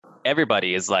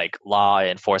everybody is like law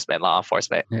enforcement.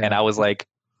 And Yeah. I was like,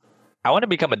 I want to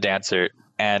become a dancer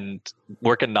and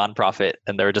work in nonprofit.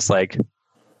 And they were just like,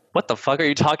 what the fuck are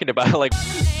you talking about? Like,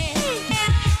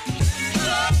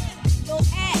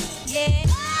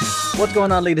 What's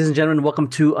going on, ladies and gentlemen? Welcome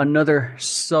to another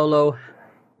solo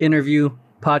interview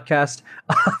podcast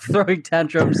of Throwing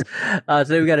Tantrums.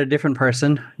 Today we got a different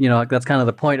person. You know, that's kind of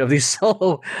the point of these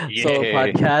solo Yay.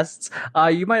 podcasts.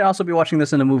 You might also be watching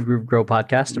this in a Move Group Grow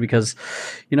podcast because,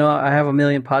 you know, I have a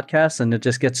million podcasts and it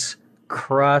just gets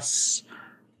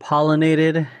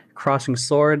cross-pollinated, crossing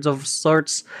swords of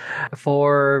sorts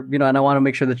for, you know, and I want to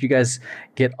make sure that you guys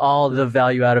get all the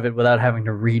value out of it without having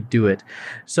to redo it.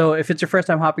 So if it's your first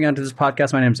time hopping onto this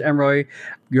podcast, my name is Emroy,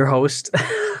 your host.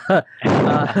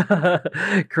 Founder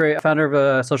of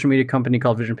a social media company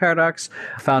called Vision Paradox,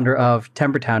 founder of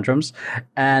Temper Tantrums,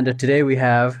 and today we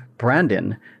have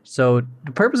Brandon. So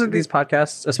the purpose of these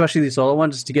podcasts, especially these solo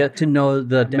ones, is to get to know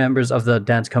the members of the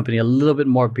dance company a little bit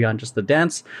more beyond just the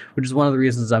dance, which is one of the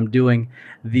reasons I'm doing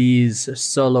these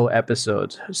solo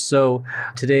episodes. So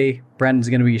today Brandon's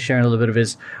going to be sharing a little bit of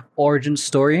his origin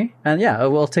story, and yeah,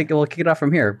 we'll kick it off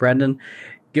from here. Brandon,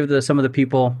 give some of the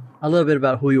people a little bit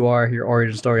about who you are, your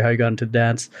origin story, how you got into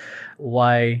dance,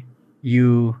 why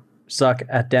you suck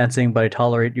at dancing, but I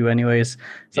tolerate you anyways.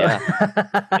 So.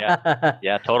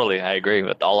 Yeah, totally. I agree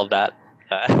with all of that.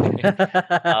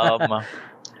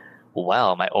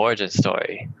 Well, my origin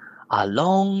story. A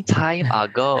long time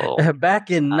ago.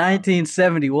 Back in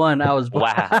 1971, I was born.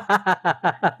 Wow.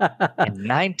 In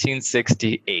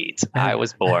 1968, I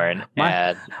was born.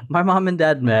 My mom and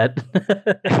dad met.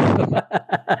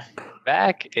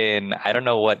 Back in, I don't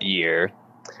know what year,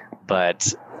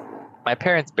 but my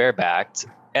parents barebacked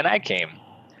and I came.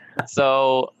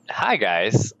 So, hi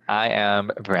guys, I am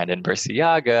Brandon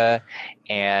Bursiaga,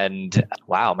 and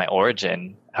wow, my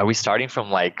origin. Are we starting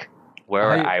from like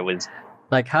where I was?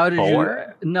 Like, how did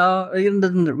born? you? No, we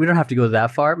don't have to go that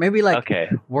far. Maybe like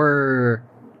where,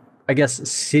 I guess,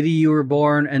 city you were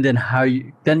born, and then how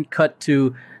you then cut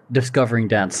to discovering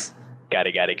dance. Got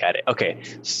it. Okay,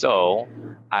 so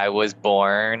I was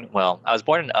born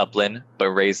in Upland, but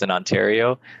raised in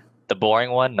Ontario. The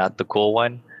boring one, not the cool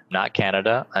one, not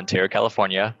Canada, Ontario,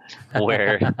 California,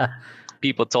 where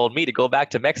people told me to go back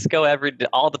to Mexico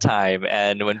all the time,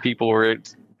 and when people were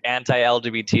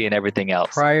anti-LGBT and everything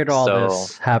else. Prior to all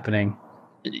this happening.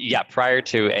 Yeah, prior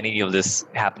to any of this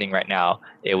happening right now,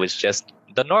 it was just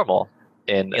the normal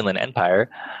in Inland Empire.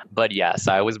 But yeah,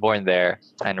 so I was born there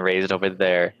and raised over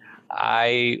there.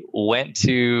 I went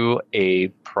to a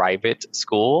private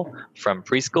school from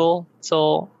preschool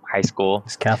till high school.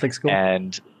 It's Catholic school?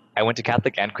 And I went to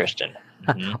Catholic and Christian.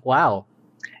 Mm-hmm. Wow.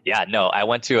 Yeah, no, I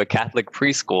went to a Catholic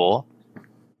preschool.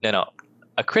 No,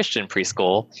 a Christian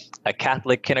preschool, a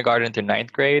Catholic kindergarten through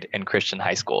 9th grade, and Christian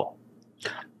high school.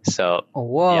 So,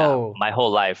 whoa. Yeah, my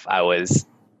whole life I was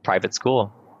private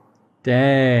school.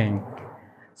 Dang.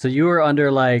 So you were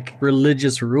under like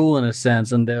religious rule in a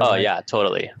sense, and yeah,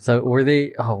 totally. So were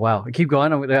they? Oh wow! Keep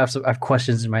going. I have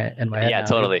questions in my head. Yeah, now.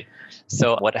 Totally.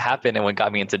 So what happened and what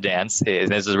got me into dance is,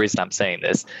 and this is the reason I'm saying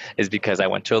this, is because I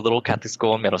went to a little Catholic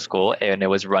school in middle school, and it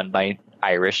was run by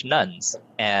Irish nuns,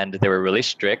 and they were really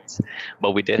strict.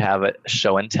 But we did have a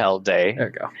show and tell day.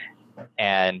 There you go.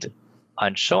 And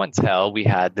on show and tell, we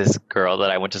had this girl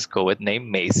that I went to school with named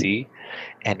Macy,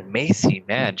 and Macy,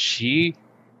 man, she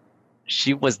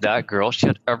was that girl. She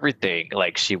had everything.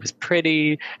 Like, she was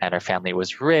pretty and her family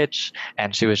was rich,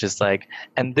 and she was just like,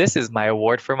 and this is my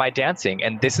award for my dancing,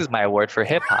 and this is my award for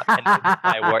hip hop, and this is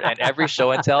my award. And every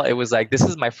show and tell, it was like, this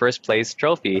is my first place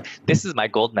trophy, this is my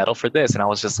gold medal for this. And I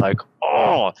was just like,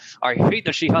 oh, I hate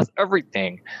that she has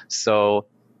everything. So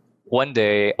one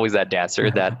day, I was that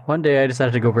dancer that one day I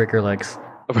decided to go break her legs.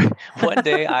 One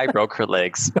day I broke her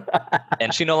legs,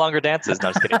 and she no longer dances. No,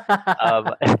 I'm just kidding.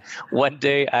 One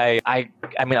day I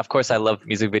mean, of course, I love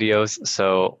music videos.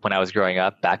 So when I was growing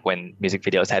up, back when music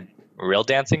videos had real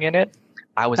dancing in it,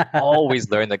 I was always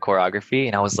learning the choreography,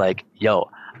 and I was like, yo,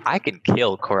 I can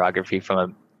kill choreography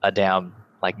from a damn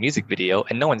like music video,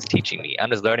 and no one's teaching me. I'm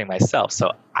just learning myself,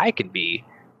 so I can be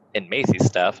in Macy's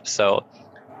stuff. So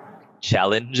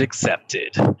challenge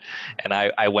accepted. And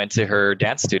I went to her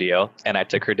dance studio and I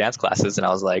took her dance classes, and I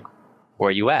was like,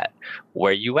 where you at?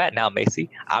 Where you at now,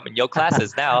 Macy? I'm in your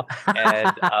classes now.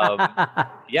 And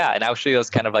yeah, and actually it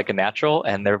was kind of like a natural,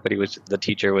 and the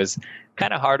teacher was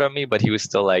kind of hard on me, but he was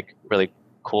still like really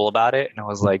cool about it. And I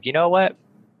was like, you know what?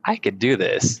 I could do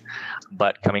this.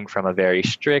 But coming from a very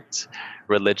strict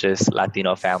religious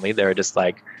Latino family, they were just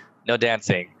like, no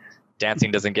dancing. Dancing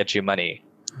doesn't get you money.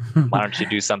 Why don't you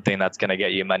do something that's going to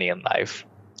get you money in life?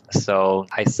 So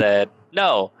I said,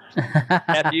 no,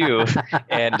 F you.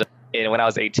 And when I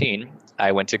was 18,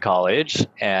 I went to college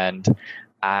and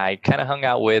I kind of hung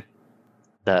out with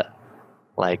the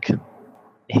like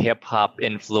hip hop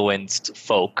influenced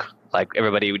folk. Like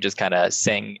everybody would just kind of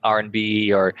sing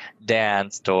R&B or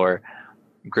danced or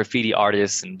graffiti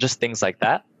artists and just things like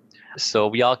that. So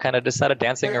we all kind of just started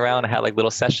dancing around and had like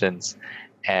little sessions.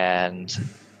 And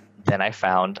then I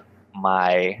found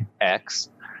my ex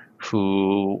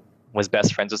who was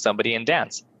best friends with somebody in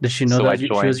dance. Did she know So that I she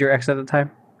joined. was your ex at the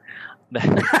time?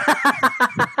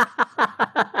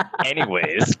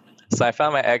 Anyways, so I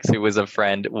found my ex who was a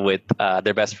friend with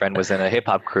their best friend was in a hip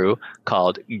hop crew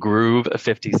called Groove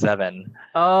 57.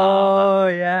 Oh,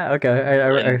 yeah.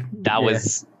 Okay. And that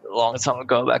was a long time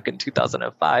ago, back in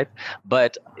 2005.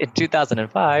 But in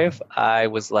 2005, I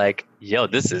was like, yo,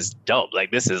 this is dope.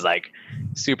 Like, this is like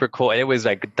super cool. And it was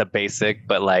like the basic,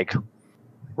 but like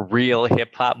real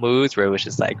hip hop moves where it was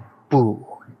just like, boo,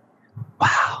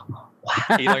 wow,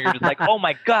 wow. You know, you're just like, oh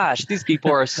my gosh, these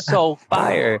people are so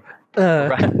fire.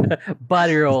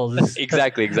 Body rolls.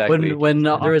 Exactly. When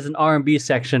there was an R&B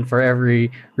section for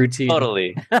every routine.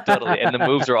 Totally. And the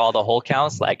moves are all the whole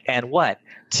counts, like, and 1,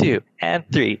 2, and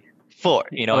 3, 4.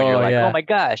 You know, and you're like, oh my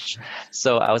gosh.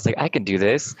 So I was like, I can do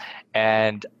this,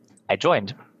 and I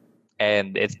joined,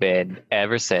 and it's been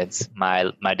ever since.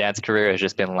 My dance career has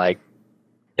just been like,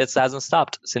 it hasn't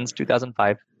stopped since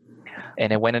 2005,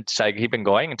 and it went into. Should I keep on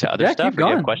going into other stuff? Keep going. Or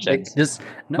do you have questions?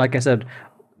 Like I said,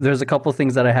 there's a couple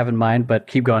things that I have in mind, but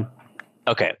keep going.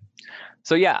 Okay.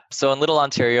 So in Little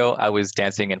Ontario, I was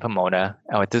dancing in Pomona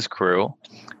with this crew,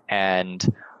 and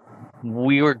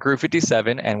we were Groove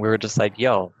 57, and we were just like,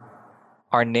 yo,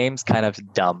 our name's kind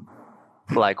of dumb.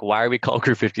 Like, why are we called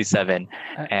Groove 57?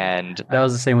 And that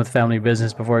was the same with Family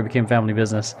Business before it became Family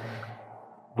Business.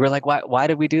 We're like, why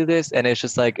did we do this? And it's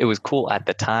just like, it was cool at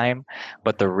the time,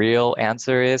 but the real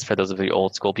answer is, for those of the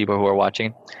old school people who are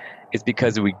watching, is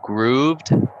because we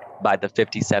grooved by the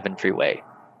 57 freeway.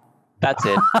 That's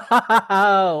it.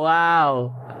 Oh,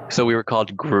 wow. So we were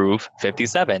called Groove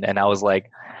 57. And I was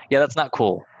like, yeah, that's not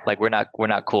cool. Like, we're not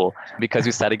cool, because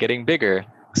we started getting bigger.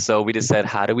 So we just said,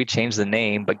 how do we change the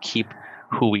name but keep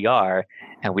who we are?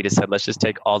 And we just said, let's just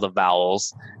take all the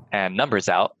vowels and numbers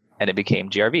out, and it became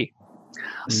GRV.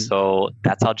 So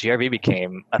that's how GRV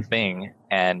became a thing.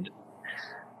 And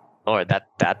Lord,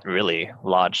 that really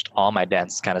launched all my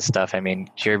dance kind of stuff. I mean,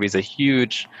 GRV is a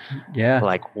huge,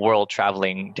 like, world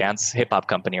traveling dance hip hop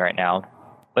company right now.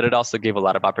 But it also gave a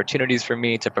lot of opportunities for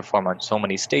me to perform on so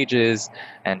many stages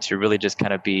and to really just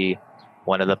kind of be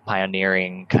one of the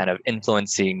pioneering, kind of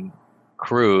influencing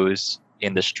crews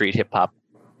in the street hip hop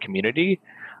community,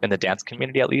 in the dance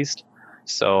community at least.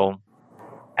 So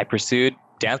I pursued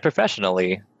dance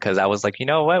professionally because I was like, you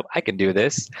know what, I can do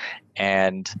this.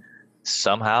 And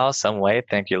somehow, some way,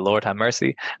 thank you, Lord have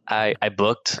mercy, I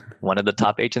booked one of the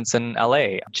top agents in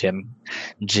LA, Jim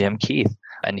Keith.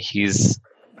 And he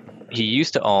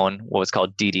used to own what was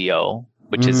called DDO,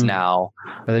 which is now,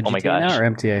 oh my gosh. Now or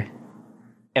MTA?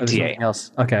 MTA.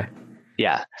 Else? Okay.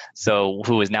 Yeah. So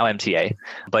who is now MTA.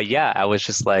 But yeah, I was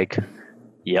just like,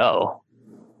 yo,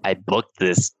 I booked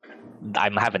this. I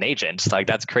have an agent. Like,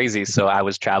 that's crazy. So I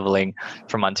was traveling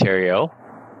from Ontario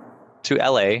to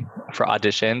LA for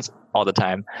auditions all the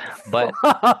time. But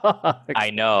I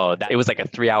know that it was like a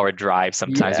 3-hour drive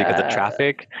sometimes because of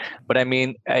traffic. But I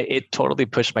mean, it totally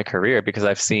pushed my career because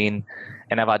I've seen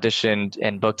and I've auditioned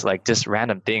and booked like just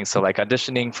random things. So like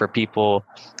auditioning for people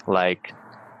like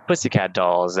Pussycat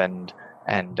Dolls and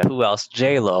who else?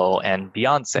 J-Lo and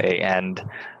Beyonce. And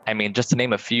I mean, just to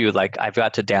name a few, like I've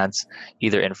got to dance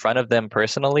either in front of them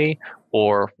personally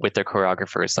or with their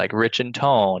choreographers, like Rich and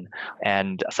Tone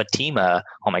and Fatima.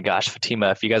 Oh my gosh, Fatima,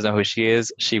 if you guys know who she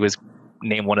is, she was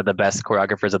named one of the best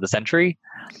choreographers of the century.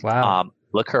 Wow.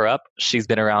 Look her up. She's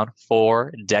been around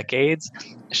 4 decades.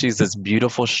 She's this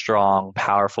beautiful, strong,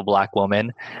 powerful Black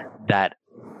woman that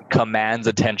commands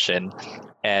attention.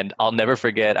 And I'll never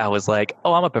forget, I was like,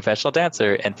 oh, I'm a professional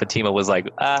dancer. And Fatima was like,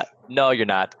 no, you're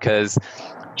not. Because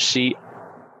she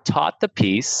taught the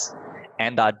piece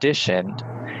and auditioned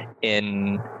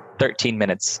in 13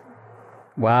 minutes.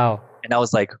 Wow. And I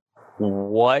was like,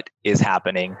 what is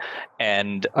happening?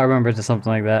 And I remember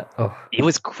something like that. Oh, it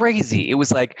was crazy. It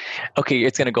was like, okay,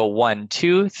 it's going to go 1,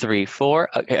 2, 3, 4.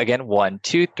 Again, 1,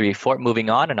 2, 3, 4, moving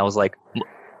on. And I was like,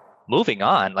 moving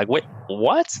on? Like, wait,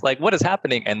 what? Like, what is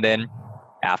happening? And then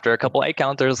after a couple 8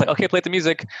 counts, like, okay, play the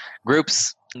music.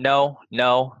 Groups, no,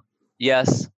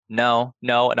 yes, no.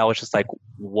 And I was just like,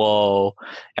 whoa.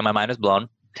 And my mind was blown.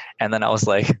 And then I was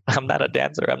like, I'm not a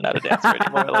dancer. I'm not a dancer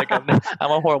anymore. Like I'm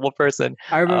a horrible person.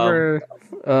 I remember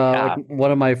yeah. like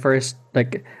one of my first,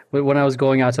 like when I was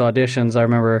going out to auditions, I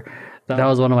remember that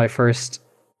was one of my first,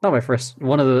 not my first,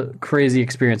 one of the crazy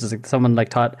experiences. Like someone like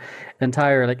taught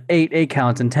entire like eight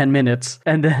counts in 10 minutes.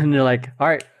 And then you're like, all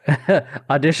right,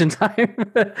 audition time.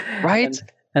 Right.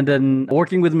 And then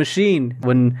working with Machine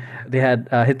when they had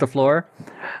hit the floor.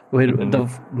 With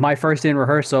my first day in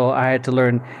rehearsal, I had to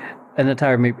learn an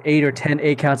entire maybe 8 or 10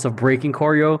 eight counts of breaking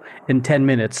choreo in 10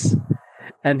 minutes.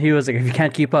 And he was like, if you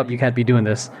can't keep up, you can't be doing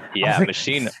this. Yeah, like,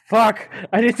 Machine. Fuck,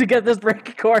 I need to get this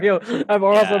breaking choreo.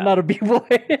 Or else I'm not a b-boy.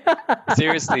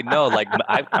 Seriously, no. Like,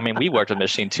 I mean, we worked with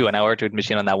Machine too, and I worked with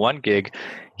Machine on that one gig.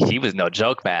 He was no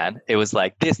joke, man. It was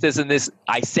like this, and this.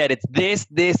 I said it's this,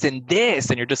 and this,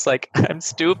 and you're just like, I'm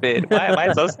stupid. Why am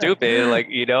I so stupid? Like,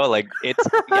 like it's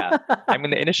yeah. I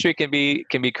mean, the industry can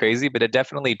be crazy, but it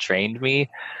definitely trained me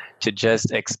to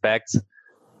just expect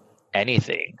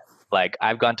anything. Like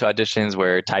I've gone to auditions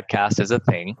where typecast is a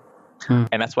thing,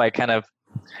 and that's why I kind of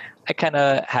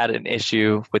had an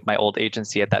issue with my old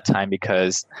agency at that time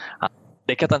because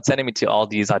they kept on sending me to all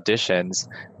these auditions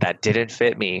that didn't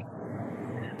fit me.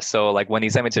 So like when he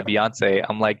sent me to Beyonce,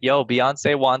 I'm like, yo,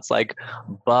 Beyonce wants like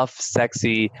buff,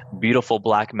 sexy, beautiful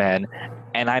black men,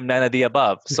 and I'm none of the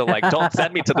above. So like, don't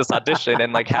send me to this audition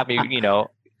and like have me,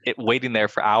 waiting there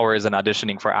for hours and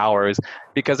auditioning for hours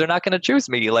because they're not going to choose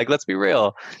me. Like, let's be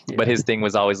real. Yeah. But his thing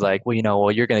was always like,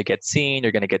 well, you're going to get seen.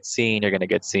 You're going to get seen. You're going to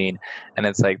get seen. And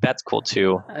it's like, that's cool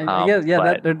too.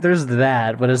 There's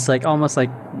that, but it's like almost like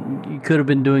you could have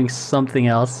been doing something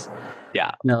else.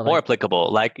 Yeah. More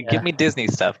applicable. Like, give me Disney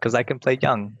stuff because I can play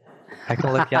young. I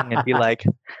can look young and be like,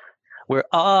 we're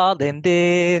all in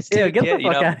this. Yeah, get the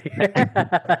fuck out of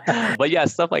here. But yeah,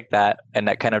 stuff like that. And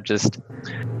that kind of just,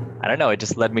 I don't know, it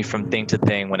just led me from thing to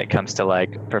thing when it comes to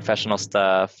like professional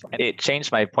stuff. It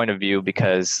changed my point of view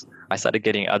because I started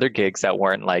getting other gigs that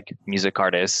weren't like music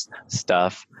artist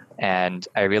stuff. And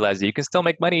I realized that you can still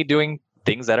make money doing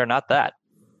things that are not that.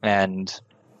 And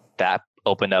that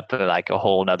opened up like a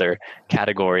whole nother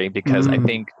category because I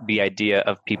think the idea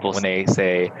of people when they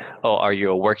say, oh, are you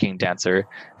a working dancer?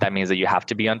 That means that you have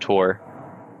to be on tour.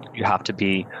 You have to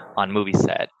be on movie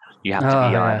set. You have to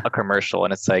be on a commercial.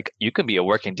 And it's like, you can be a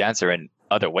working dancer in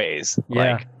other ways.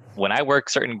 Yeah. Like when I work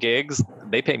certain gigs,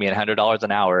 they pay me $100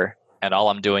 an hour and all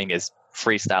I'm doing is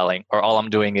freestyling, or all I'm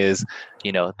doing is,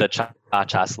 the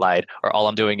cha-cha slide, or all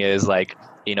I'm doing is like,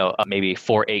 maybe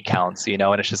 4 8 counts, and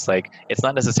it's just like, it's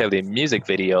not necessarily a music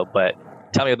video, but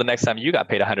tell me the next time you got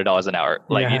paid $100 an hour,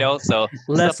 like, so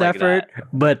less effort, like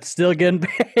but still getting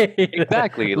paid.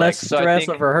 Exactly. Less stress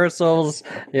of rehearsals.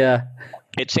 Yeah.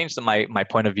 It changed my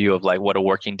point of view of like what a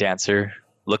working dancer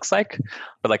looks like.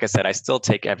 But like I said, I still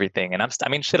take everything, and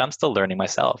I'm still learning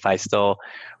myself. I still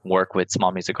work with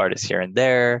small music artists here and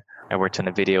there. I worked in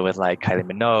a video with like Kylie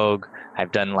Minogue.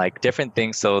 I've done like different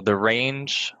things. So the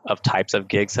range of types of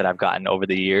gigs that I've gotten over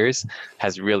the years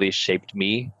has really shaped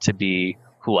me to be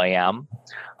who I am.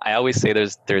 I always say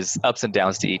there's ups and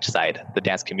downs to each side, the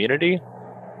dance community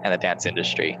and the dance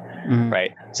industry,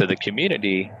 right? So the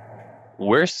community,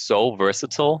 we're so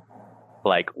versatile.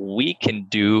 Like we can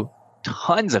do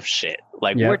tons of shit.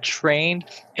 Like we're trained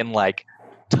in like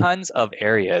tons of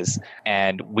areas,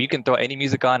 and we can throw any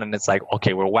music on and it's like,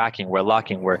 okay, we're whacking, we're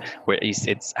locking,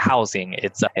 it's housing,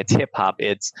 it's hip hop,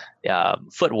 it's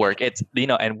footwork, it's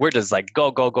and we're just like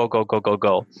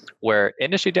go. Where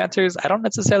industry dancers, I don't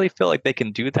necessarily feel like they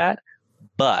can do that,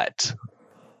 but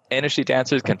industry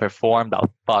dancers can perform the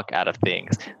fuck out of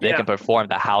things. They can perform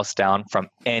the house down from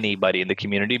anybody in the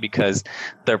community because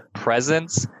their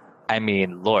presence, I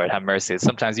mean, Lord have mercy.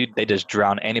 Sometimes they just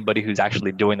drown anybody who's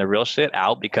actually doing the real shit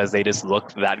out because they just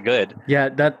look that good. Yeah,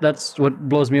 that's what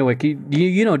blows me away.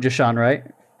 You know Jashawn, right?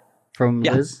 From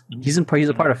Liz? He's a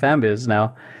part of FanBiz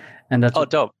now. And that's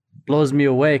dope. Blows me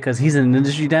away because he's an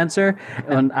industry dancer.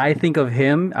 When I think of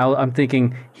him, I'm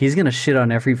thinking he's going to shit on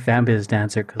every FanBiz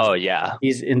dancer. Oh, yeah.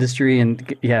 He's industry,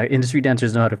 and industry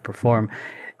dancers know how to perform.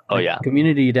 Oh, yeah.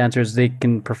 Community dancers, they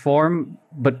can perform,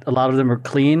 but a lot of them are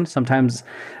clean. Sometimes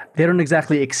they don't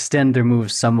exactly extend their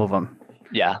moves, some of them.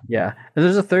 Yeah. Yeah. And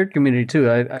there's a third community too.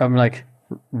 I'm like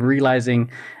realizing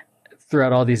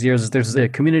throughout all these years, there's the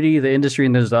community, the industry,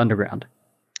 and there's the underground.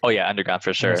 Oh yeah, underground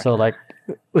for sure. So like,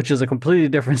 which is a completely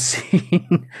different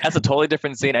scene. That's a totally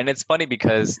different scene. And it's funny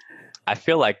because I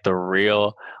feel like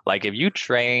like if you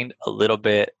trained a little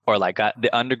bit or like got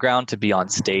the underground to be on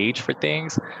stage for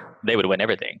things, they would win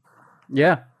everything.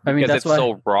 Yeah. I mean, because it's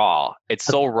so raw. It's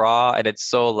so raw and it's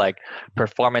so like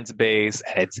performance based.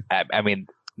 And I mean,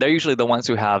 they're usually the ones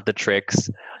who have the tricks,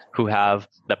 who have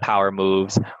the power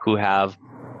moves, who have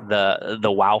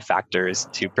the wow factors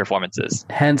to performances.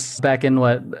 Hence, back in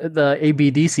the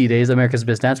ABDC days, America's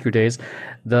Best Dance Crew days,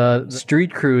 the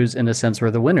street crews, in a sense, were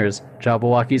the winners.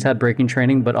 Jabbawockeez had breaking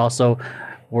training, but also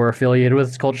were affiliated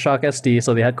with Culture Shock SD,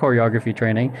 so they had choreography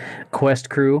training. Quest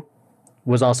Crew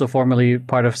was also formerly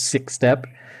part of Six Step,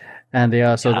 and they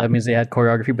also that means they had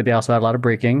choreography, but they also had a lot of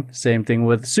breaking. Same thing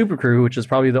with Super Crew, which is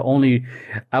probably the only,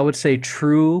 I would say,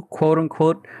 true quote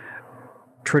unquote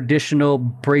traditional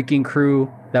breaking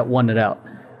crew that won it out.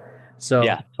 So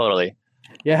Yeah, totally.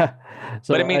 yeah.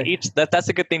 So but I mean, that's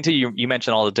a good thing too. You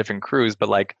mentioned all the different crews, but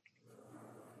like,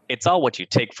 it's all what you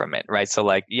take from it, right? So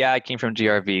like, yeah, I came from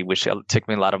GRV, which took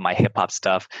me a lot of my hip hop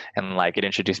stuff, and like it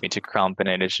introduced me to Crump, and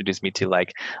it introduced me to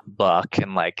like Buck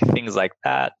and like things like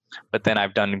that. But then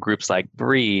I've done groups like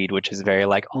Breed, which is very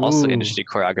like also industry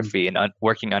choreography, and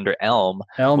working under Elm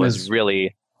was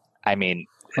really, I mean,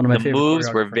 the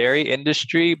moves were very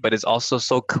industry, but it's also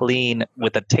so clean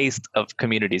with a taste of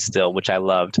community still, which I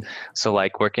loved. So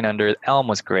like working under Elm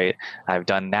was great. I've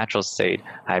done Natural State.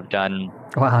 I've done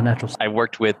Natural State.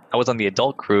 I was on the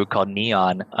adult crew called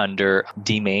Neon under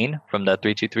D Main from the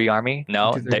 323 Army.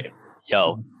 No,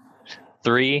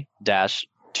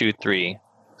 3-23.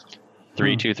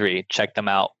 323. Check them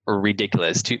out.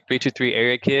 Ridiculous. 323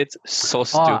 Area Kids. So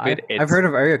stupid. I've heard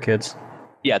of Area Kids.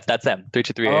 Yeah, that's them.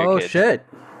 323 Area Kids. Oh shit.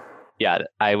 Yeah,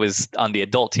 I was on the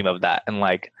adult team of that, and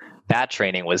like that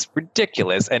training was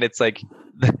ridiculous. And it's like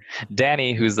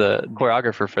Danny, who's the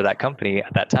choreographer for that company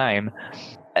at that time,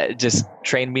 just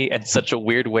trained me in such a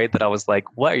weird way that I was like,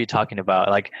 what are you talking about?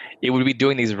 Like, it would be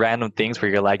doing these random things where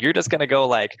you're like, you're just gonna go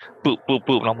like boop boop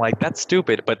boop, and I'm like, that's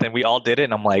stupid. But then we all did it,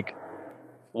 and I'm like,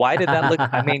 why did that look?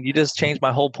 I mean, you just changed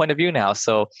my whole point of view now.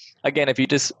 So again, if you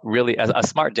just really, as a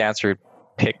smart dancer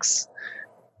picks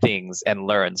things and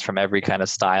learns from every kind of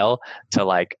style, to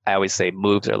like, I always say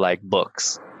moves are like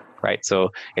books, right? So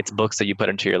it's books that you put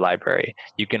into your library.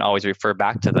 You can always refer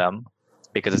back to them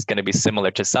because it's going to be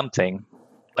similar to something.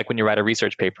 Like when you write a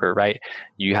research paper, right?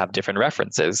 You have different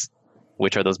references,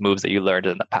 which are those moves that you learned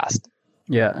in the past.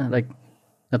 Yeah, like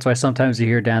that's why sometimes you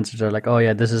hear dancers are like, oh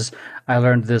yeah, I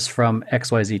learned this from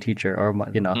XYZ teacher, or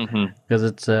because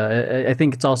it's I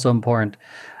think it's also important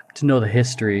to know the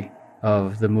history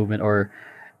of the movement or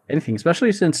anything,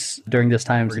 especially since during this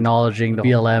time acknowledging the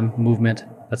BLM movement.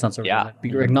 That's not so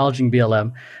acknowledging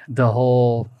BLM, the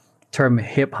whole term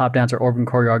hip hop dance or urban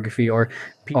choreography,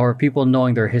 or people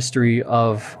knowing their history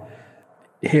of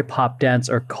hip hop dance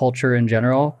or culture in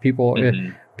general. People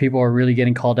are really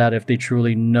getting called out if they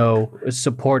truly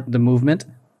support the movement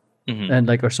and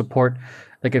like, or support,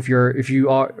 like if you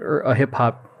are a hip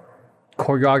hop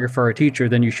choreographer or teacher,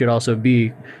 then you should also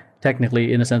be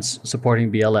technically, in a sense,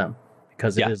 supporting BLM.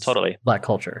 Because it is totally Black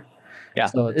culture. Yeah.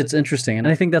 So it's interesting. And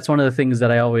I think that's one of the things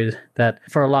that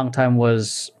for a long time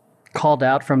was called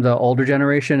out from the older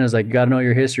generation, is like, you got to know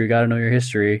your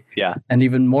history. Yeah. And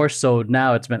even more so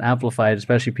now, it's been amplified,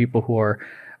 especially people who are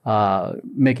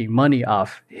making money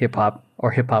off hip hop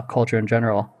or hip hop culture in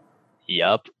general.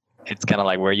 Yep. It's kind of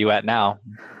like, where you at now?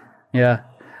 Yeah.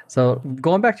 So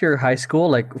going back to your high school,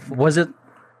 like, was it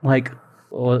like...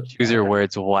 Choose your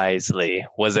words wisely.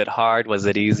 Was it hard? Was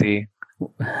it easy?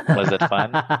 Was it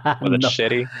fun? Was it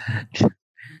shitty?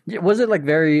 Was it like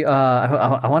very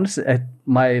I want to say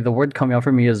the word coming out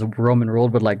for me is Roman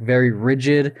ruled, but like very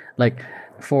rigid, like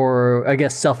for, I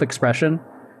guess, self-expression?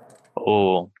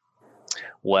 Oh,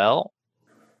 well,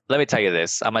 let me tell you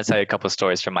this. I'm going to tell you a couple of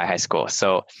stories from my high school.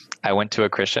 So I went to a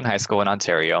Christian high school in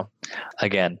Ontario.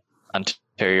 Again,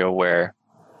 Ontario, where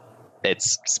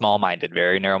it's small-minded,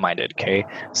 very narrow-minded. Okay.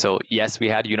 So yes, we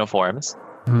had uniforms.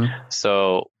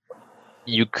 So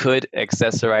you could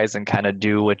accessorize and kind of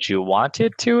do what you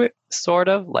wanted to it, sort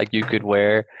of. Like you could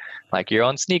wear like your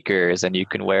own sneakers, and you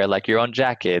can wear like your own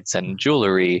jackets and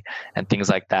jewelry and things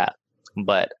like that.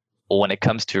 But when it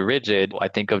comes to rigid, I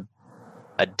think of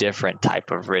a different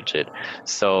type of rigid.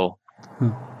 So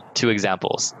 2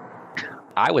 examples.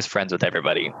 I was friends with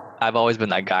everybody. I've always been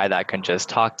that guy that can just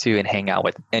talk to and hang out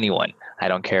with anyone. I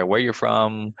don't care where you're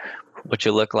from, what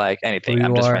you look like, anything.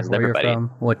 I'm just friends with everybody. Where you're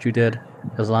from, what you did,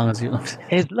 as long as you love me.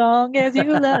 As long as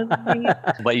you love me.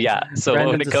 But yeah, so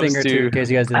Brandon's when it comes to... too, in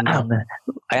case you guys didn't know.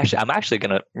 I'm actually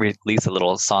going to release a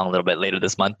little song a little bit later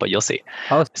this month, but you'll see.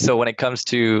 So when it comes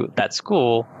to that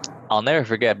school, I'll never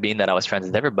forget, being that I was friends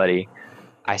with everybody,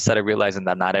 I started realizing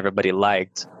that not everybody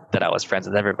liked that I was friends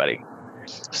with everybody.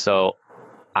 So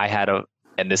I had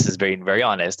and this is very, very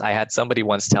honest, I had somebody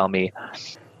once tell me,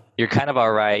 you're kind of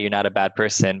all right, you're not a bad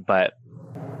person, but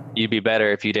you'd be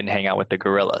better if you didn't hang out with the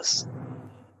gorillas.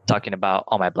 Talking about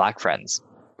all my Black friends.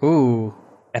 Ooh.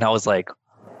 And I was like,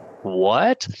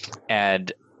 what?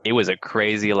 And it was a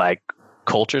crazy like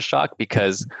culture shock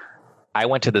because I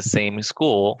went to the same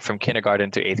school from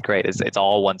kindergarten to 8th grade. It's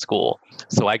all one school.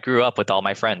 So I grew up with all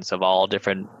my friends of all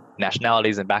different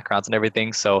nationalities and backgrounds and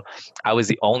everything. So I was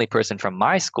the only person from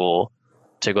my school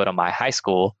to go to my high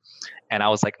school. And I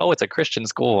was like, oh, it's a Christian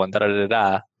school and da da da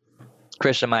da.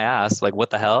 Christian my ass. Like, what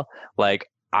the hell? Like,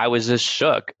 I was just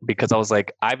shook because I was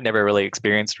like, I've never really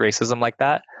experienced racism like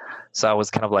that. So I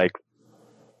was kind of like,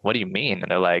 what do you mean?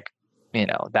 And they're like,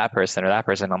 that person or that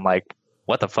person. I'm like,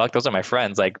 what the fuck? Those are my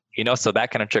friends. Like, so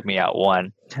that kind of tripped me out.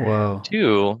 One. Whoa.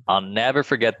 Two, I'll never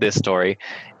forget this story.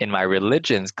 In my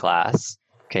religion class,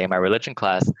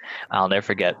 I'll never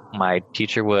forget, my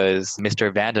teacher was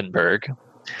Mr. Vandenberg.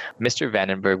 Mr.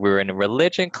 Vandenberg, we were in a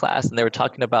religion class and they were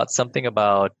talking about something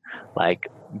about like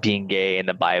being gay in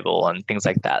the Bible and things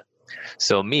like that.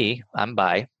 So me, I'm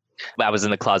bi. I was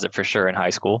in the closet for sure in high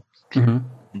school.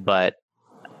 Mm-hmm. But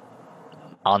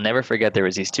I'll never forget, there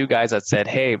was these two guys that said,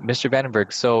 hey, Mr.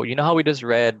 Vandenberg, so you know how we just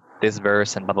read this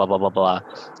verse and blah, blah, blah, blah, blah.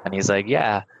 And he's like,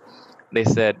 yeah. They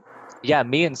said, yeah,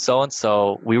 me and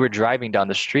so, we were driving down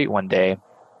the street one day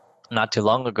not too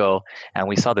long ago, and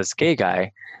we saw this gay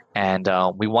guy, and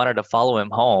we wanted to follow him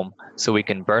home so we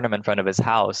can burn him in front of his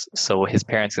house so his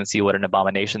parents can see what an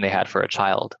abomination they had for a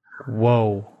child.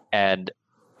 Whoa. And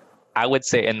I would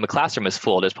say, and the classroom is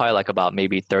full. There's probably like about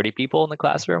maybe 30 people in the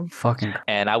classroom. Fucking.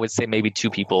 And I would say maybe 2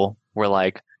 people were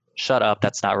like, shut up,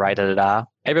 that's not right, da da da.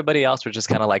 Everybody else was just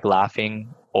kind of like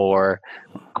laughing or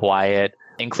quiet,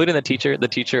 including the teacher. The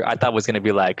teacher I thought was going to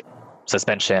be like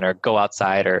suspension or go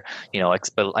outside or,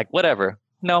 expel, like whatever.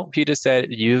 No, he just said,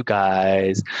 you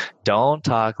guys don't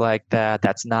talk like that.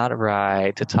 That's not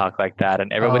right to talk like that.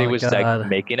 And everybody was like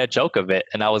making a joke of it.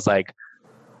 And I was like,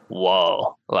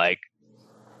 whoa, like,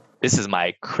 this is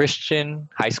my Christian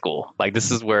high school. Like, this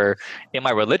is where in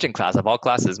my religion class, of all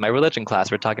classes, my religion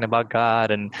class, we're talking about God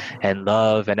and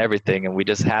love and everything. And we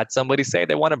just had somebody say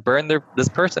they want to burn this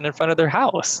person in front of their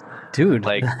house. Dude.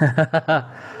 Like,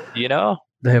 The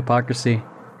hypocrisy.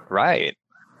 Right.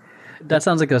 That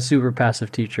sounds like a super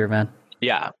passive teacher, man.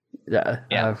 Yeah.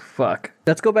 Yeah. Fuck.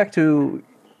 Let's go back to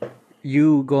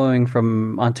you going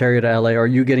from Ontario to LA, or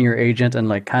you getting your agent, and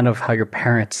like kind of how your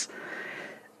parents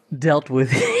dealt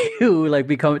with you, like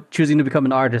choosing to become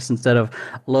an artist instead of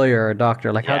lawyer or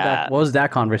doctor. Like, what was that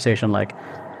conversation like?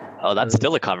 Oh, that's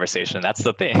still a conversation. That's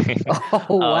the thing.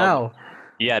 Oh, wow.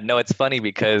 Yeah, no, it's funny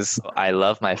because I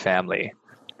love my family,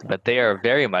 but they are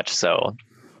very much so.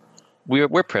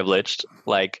 We're privileged.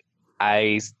 Like,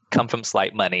 I come from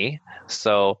slight money,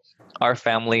 so our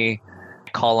family,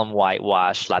 call them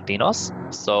whitewash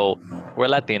Latinos. So we're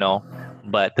Latino,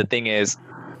 but the thing is,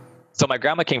 so my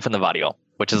grandma came from the barrio,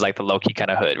 which is like the low-key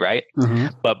kind of hood, right? Mm-hmm.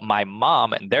 But my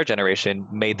mom and their generation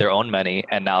made their own money,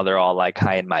 and now they're all like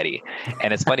high and mighty.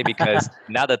 And it's funny because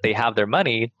now that they have their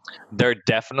money, they're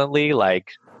definitely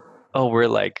like, oh, we're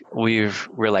like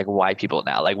white people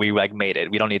now. Like, we like made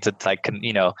it. We don't need to like,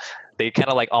 they kind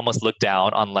of like almost look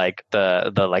down on like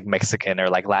the like Mexican or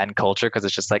like Latin culture because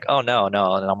it's just like, oh no. And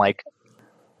I'm like,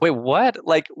 wait, what?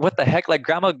 Like, what the heck? Like,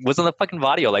 grandma was in the fucking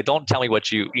barrio. Like, don't tell me what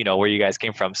where you guys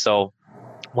came from. So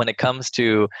when it comes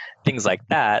to things like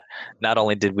that, not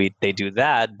only did they do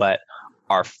that, but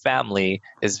our family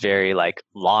is very like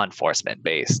law enforcement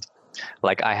based.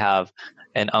 Like, I have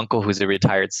an uncle who's a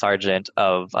retired sergeant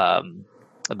of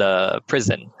the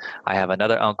prison. I have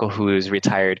another uncle who's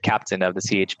retired captain of the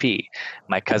CHP.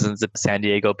 My cousin's the San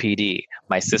Diego PD.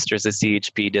 My sister's a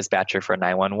CHP dispatcher for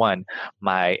 911.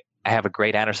 I have a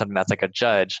great aunt or something that's like a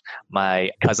judge. My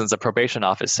cousin's a probation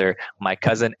officer. My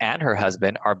cousin and her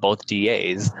husband are both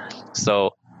DAs.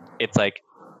 So it's like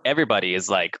everybody is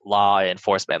like law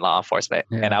enforcement.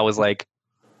 Yeah. And I was like,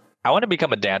 I want to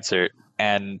become a dancer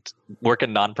and work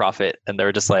in nonprofit. And they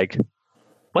were just like,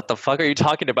 what the fuck are you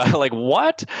talking about? Like,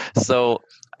 what? So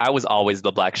I was always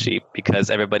the black sheep because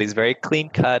everybody's very clean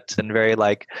cut and very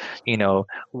like,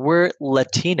 we're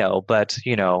Latino, but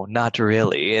not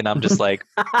really. And I'm just like,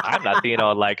 I'm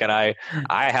Latino. Like, and I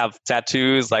have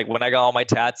tattoos. Like, when I got all my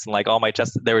tats and like all my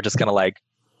chest, they were just kind of like,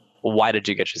 why did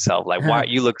you get yourself? Like, why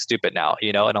you look stupid now?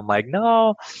 And I'm like,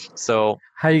 no. So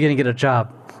how are you going to get a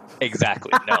job?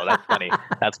 Exactly. No, that's funny.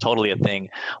 That's totally a thing.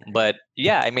 But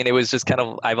yeah, I mean, it was just kind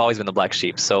of, I've always been the black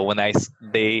sheep. So when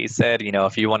they said,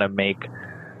 if you want to make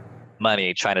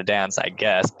money trying to dance, I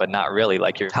guess, but not really,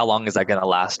 like, how long is that going to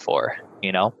last for,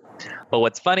 But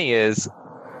what's funny is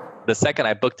the second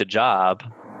I booked a job,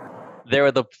 they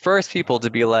were the first people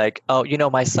to be like, oh,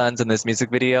 my son's in this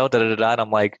music video, da da da da. And I'm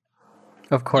like,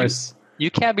 of course. you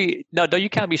can't be you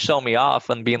can't be showing me off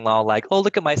and being all like, oh,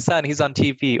 look at my son, he's on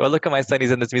TV, or look at my son,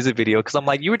 he's in this music video. Because I'm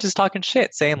like, you were just talking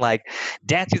shit, saying like,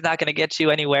 dancing's not gonna get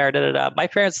you anywhere. Da, da, da. My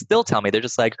parents still tell me, they're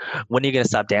just like, when are you gonna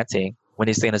stop dancing? When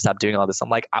are you gonna stop doing all this? I'm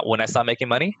like, when I stop making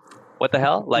money. What the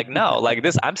hell? Like, no, like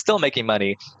this, I'm still making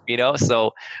money, you know?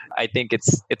 So I think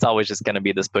it's always just going to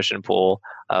be this push and pull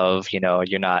of, you know,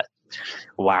 you're not,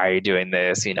 why are you doing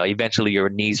this? You know, eventually your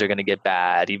knees are going to get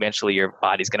bad. Eventually your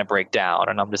body's going to break down.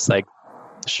 And I'm just like,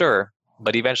 sure.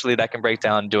 But eventually that can break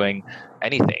down doing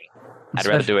anything. I'd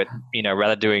rather do it, you know,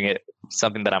 rather doing it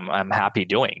something that I'm happy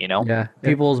doing, you know? Yeah.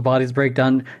 People's bodies break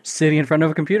down sitting in front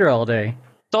of a computer all day.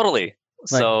 Totally.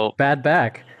 Like so bad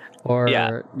back or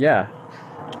yeah.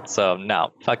 So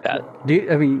no, fuck that.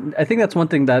 I think that's one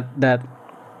thing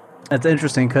that's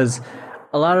interesting, because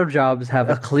a lot of jobs have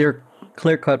a clear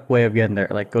cut way of getting there.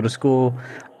 Like go to school,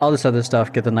 all this other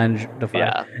stuff, get the 9 to 5.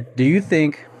 Yeah. Do you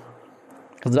think?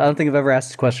 Because I don't think I've ever asked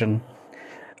this question.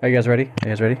 Are you guys ready?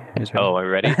 Oh, are we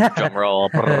ready? Drum roll.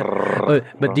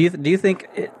 But do you think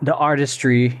the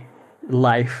artistry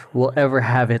life will ever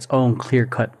have its own clear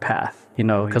cut path? You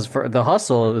know, because for the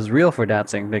hustle is real for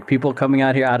dancing. Like people coming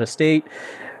out here out of state,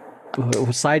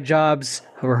 side jobs,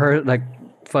 like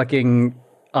fucking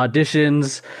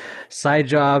auditions, side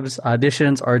jobs,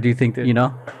 auditions, or do you think that, you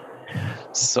know?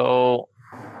 So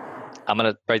I'm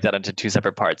going to break that into 2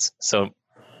 separate parts. So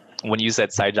when you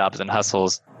said side jobs and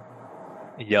hustles,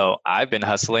 I've been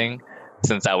hustling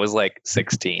since I was like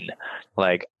 16.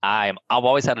 Like I've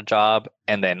always had a job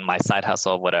and then my side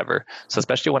hustle, whatever. So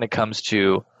especially when it comes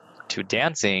to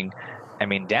dancing, I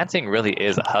mean, dancing really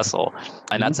is a hustle.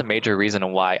 And that's a major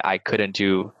reason why I couldn't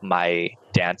do my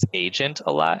dance agent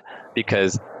a lot,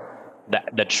 because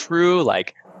the true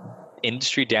like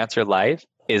industry dancer life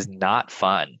is not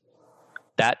fun.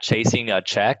 That chasing a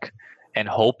check and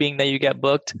hoping that you get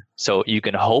booked so you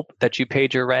can hope that you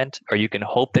paid your rent or you can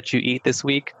hope that you eat this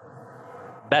week,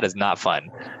 that is not fun.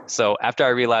 So after I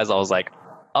realized, I was like,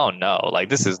 oh no, like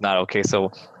this is not okay. So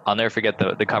I'll never forget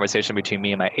the conversation between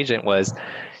me and my agent was,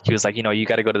 he was like, you know, you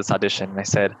got to go to this audition. And I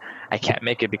said, I can't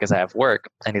make it because I have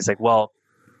work. And he's like, well,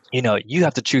 you know, you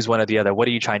have to choose one or the other. What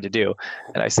are you trying to do?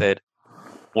 And I said,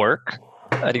 work.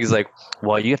 And he's like,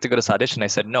 well, you have to go to this audition. I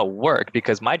said, no, work,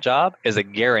 because my job is a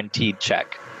guaranteed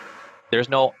check. There's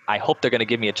no, I hope they're going to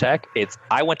give me a check. It's,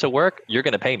 I went to work, you're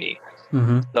going to pay me.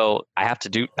 Mm-hmm. So I have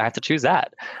to choose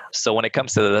that. So when it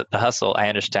comes to the hustle, I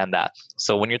understand that.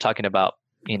 So when you're talking about,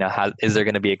 you know, is there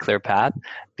going to be a clear path?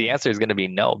 The answer is going to be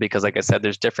no, because like I said,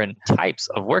 there's different types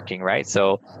of working, right?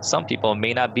 So some people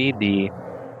may not be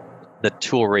the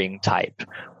touring type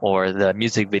or the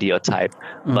music video type,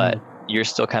 but you're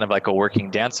still kind of like a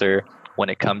working dancer when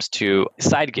it comes to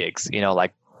side gigs, you know,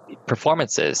 like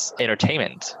performances,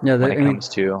 entertainment. Yeah, when it comes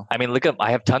to, I mean, look at,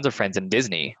 I have tons of friends in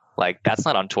Disney. Like that's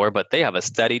not on tour, but they have a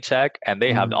steady check and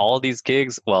they have all these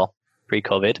gigs. Well,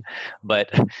 pre-COVID,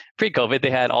 but pre-COVID, they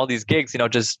had all these gigs, you know,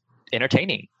 just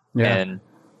entertaining and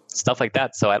stuff like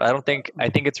that. So I think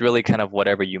it's really kind of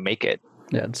whatever you make it.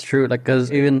 Yeah, it's true. Like, because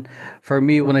even for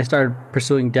me, when I started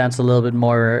pursuing dance a little bit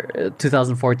more,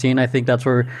 2014, I think that's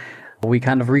where we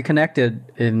kind of reconnected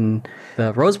in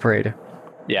the Rose Parade.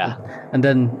 Yeah. And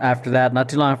then after that, not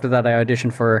too long after that, I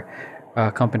auditioned for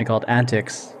a company called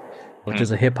Antics, which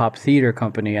is a hip hop theater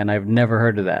company, and I've never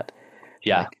heard of that.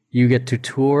 Yeah. Like, you get to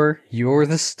tour, you're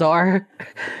the star.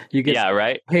 You get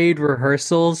paid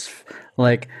rehearsals.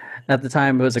 Like at the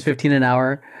time, it was like 15 an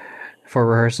hour for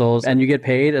rehearsals, and you get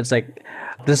paid. It's like,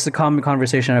 this is a common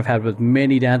conversation I've had with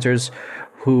many dancers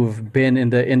who've been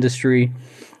in the industry,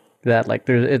 that like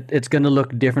it's going to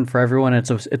look different for everyone.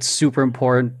 It's super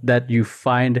important that you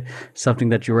find something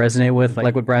that you resonate with.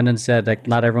 Like what Brandon said, like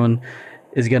not everyone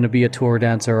is going to be a tour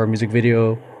dancer or a music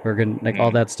video or like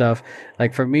all that stuff.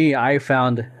 Like for me, I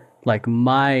found like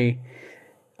I'd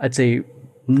say,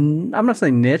 I'm not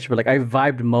saying niche, but like I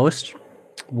vibed most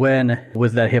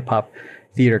with that hip hop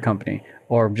theater company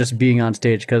or just being on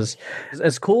stage. Because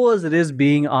as cool as it is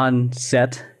being on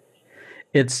set,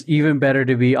 it's even better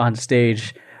to be on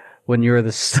stage when you're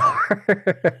the star.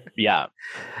 Yeah.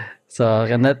 So,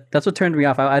 and that's what turned me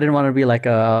off. I didn't want to be like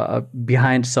a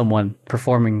behind someone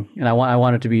performing, and I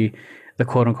wanted to be the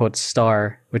quote unquote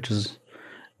star, which is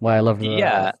why I love the.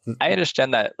 Yeah, I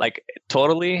understand that, like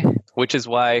totally. Which is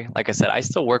why, like I said, I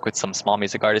still work with some small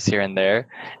music artists here and there,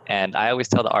 and I always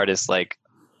tell the artists, like,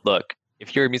 look,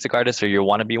 if you're a music artist or you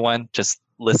want to be one, just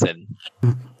listen.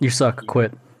 You suck.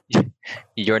 Quit.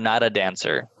 You're not a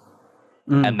dancer,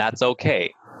 and that's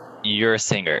okay. You're a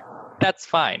singer. That's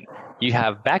fine. You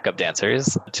have backup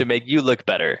dancers to make you look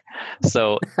better.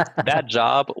 So that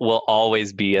job will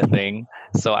always be a thing.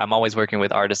 So I'm always working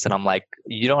with artists, and I'm like,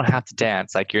 you don't have to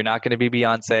dance. Like, you're not going to be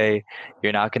Beyonce.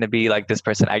 You're not going to be like this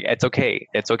person. It's okay.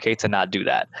 It's okay to not do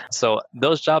that. So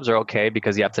those jobs are okay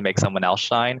because you have to make someone else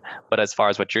shine. But as far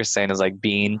as what you're saying is like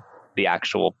being the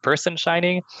actual person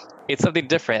shining, it's something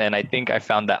different. And I think I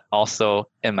found that also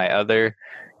in my other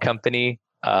company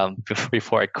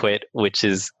before I quit, which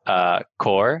is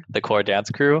Core, the Core Dance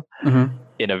Crew. Mm-hmm.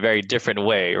 In a very different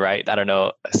way, right? I don't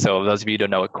know. So those of you who don't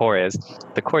know what Core is,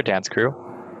 the Core Dance Crew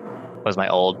was my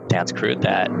old dance crew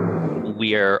that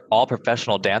we are all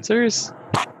professional dancers,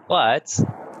 but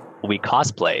we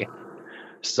cosplay.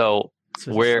 So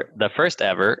we're the first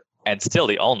ever and still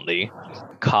the only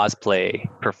cosplay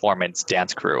performance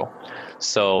dance crew.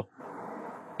 So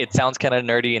it sounds kind of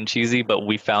nerdy and cheesy, but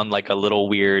we found like a little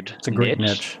weird It's a great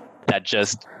niche. That's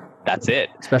it.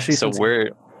 Especially so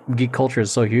since geek culture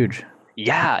is so huge.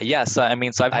 Yeah. So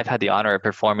I've had the honor of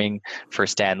performing for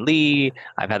Stan Lee.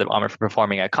 I've had the honor of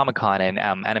performing at Comic-Con and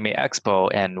Anime Expo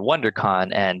and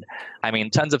WonderCon, and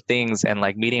tons of things, and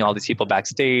like meeting all these people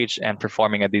backstage and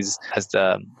performing at these as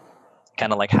the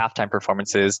kind of like halftime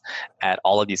performances at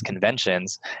all of these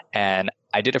conventions. And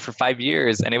I did it for 5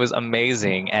 years, and it was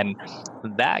amazing. And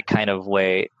that kind of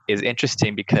way is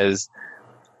interesting because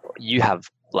you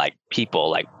have like people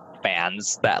like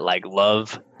fans that like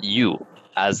love you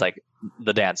as like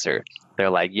the dancer. They're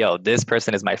like, yo, this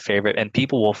person is my favorite, and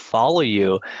people will follow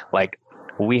you. Like,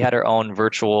 we had our own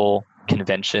virtual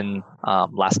convention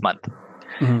last month,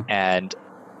 and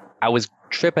I was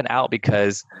tripping out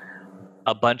because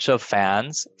a bunch of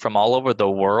fans from all over the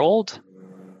world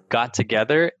got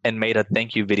together and made a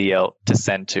thank you video to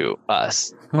send to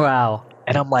us. Wow.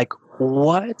 And I'm like,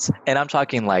 what? And I'm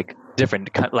talking like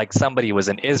different, like somebody was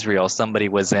in Israel, somebody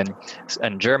was in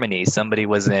Germany, somebody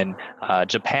was in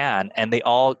Japan, and they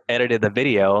all edited the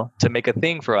video to make a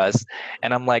thing for us.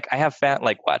 And I'm like, I have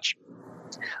watch,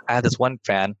 I have this one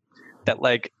fan that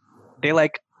like, they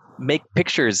like make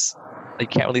pictures. You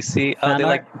can't really see.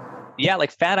 Like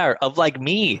fan art of like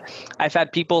me. I've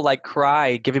had people like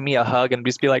cry, giving me a hug, and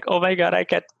just be like, "Oh my god, I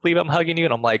can't believe I'm hugging you."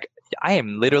 And I'm like, I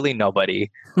am literally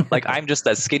nobody. Like, I'm just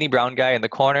a skinny brown guy in the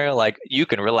corner. Like, you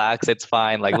can relax, it's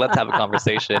fine. Like, let's have a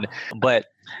conversation. But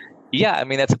yeah,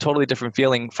 that's a totally different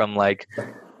feeling from like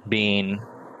being,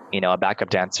 a backup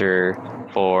dancer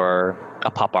for a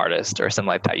pop artist or something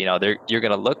like that. You're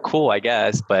gonna look cool, I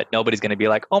guess, but nobody's gonna be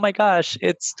like, "Oh my gosh,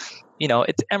 it's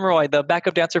Emeroy, the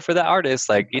backup dancer for that artist."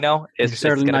 Like, it's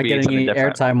certainly not getting any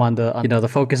airtime on the, the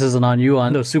focus isn't on you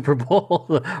on the Super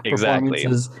Bowl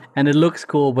performances. And it looks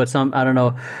cool, but I don't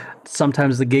know,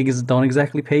 sometimes the gigs don't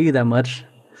exactly pay you that much.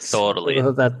 Totally.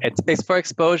 It's for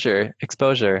exposure.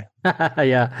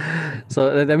 Yeah.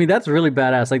 So, that's really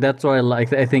badass. Like, that's what I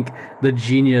like. I think the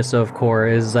genius of Core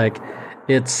is like,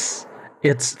 it's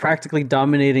practically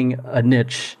dominating a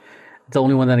niche. It's the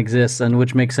only one that exists, and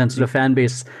which makes sense. The fan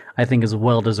base, I think, is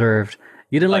well deserved.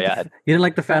 You didn't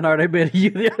like the fan art I made of you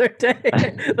the other day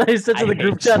that I sent to the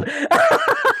group chat.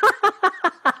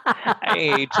 I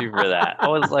hate you for that. I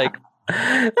was like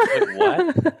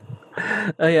what?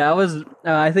 Yeah,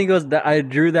 I think it was that I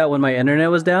drew that when my internet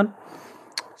was down.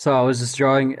 So I was just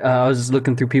drawing. I was just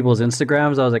looking through people's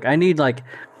Instagrams. I was like, I need like,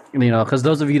 because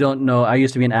those of you who don't know, I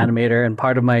used to be an animator, and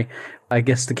part of my, I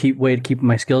guess, way to keep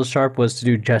my skills sharp was to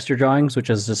do gesture drawings, which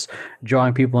is just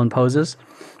drawing people in poses.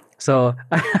 So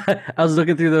I was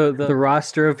looking through the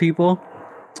roster of people.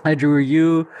 I drew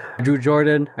you, I drew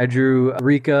Jordan, I drew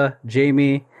Rika,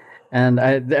 Jamie, and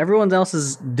everyone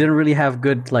else's didn't really have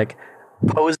good like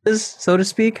poses, so to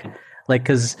speak. Like,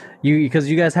 because you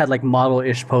guys had like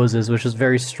model-ish poses, which was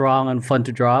very strong and fun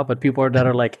to draw, but people that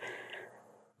are like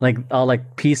all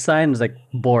like peace signs, like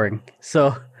boring.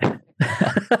 So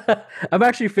I'm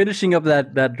actually finishing up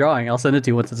that drawing. I'll send it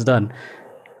to you once it's done.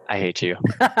 I hate you.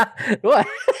 What?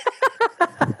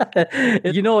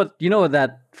 You know what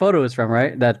that photo is from,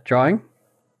 right? That drawing?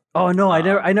 Oh no,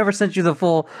 I never sent you the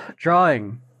full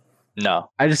drawing.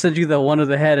 No. I just sent you the one of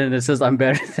the head, and it says I'm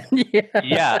better than you.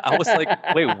 Yeah, I was like,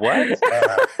 wait, what?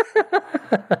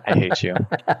 I hate you.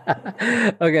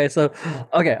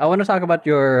 Okay, I want to talk about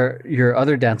your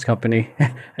other dance company.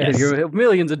 Yes. Your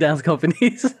millions of dance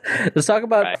companies. Let's talk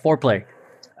about Foreplay.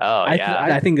 Oh,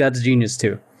 I think that's genius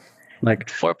too. Like,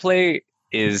 Foreplay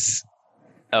is...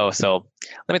 Oh, so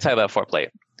let me talk about Foreplay.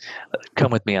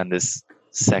 Come with me on this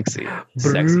sexy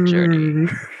journey.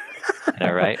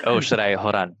 All right. Oh, should I?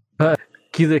 Hold on.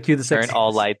 Cue the sexy. Turn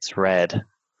all lights red.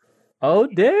 Oh,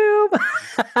 damn. So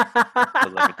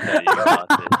let me tell you about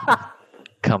this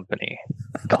company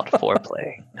called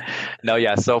Foreplay. No,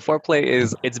 yeah. So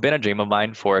Foreplay it's been a dream of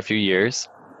mine for a few years.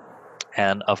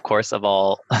 And of course, of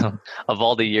all of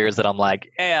all the years that I'm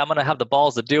like, hey, I'm gonna have the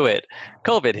balls to do it,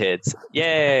 COVID hits.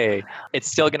 Yay!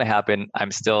 It's still gonna happen.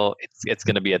 It's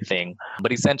gonna be a thing.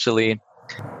 But essentially,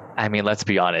 I mean, let's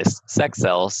be honest, sex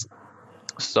sells.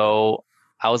 So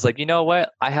I was like, you know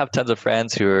what? I have tons of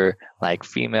friends who are like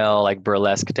female, like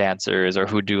burlesque dancers, or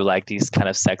who do like these kind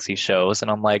of sexy shows, and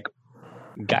I'm like,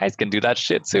 guys can do that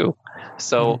shit too.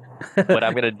 So what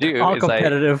I'm gonna do All is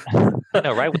competitive. I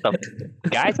know, right? With the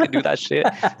guys can do that shit.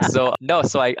 So no,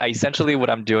 so I essentially what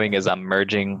I'm doing is I'm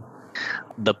merging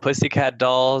the Pussycat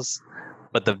Dolls,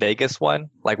 but the Vegas one,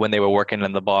 like when they were working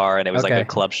in the bar and it was like Okay. a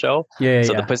club show. Yeah,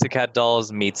 So yeah. the Pussycat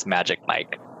Dolls meets Magic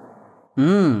Mike.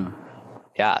 Mm.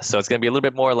 Yeah, so it's gonna be a little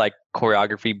bit more like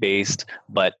choreography based,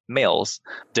 but males,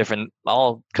 different,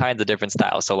 all kinds of different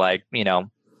styles. So like, you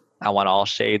know, I want all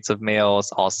shades of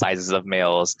males, all sizes of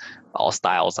males, all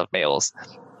styles of males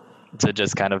to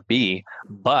just kind of be.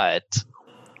 But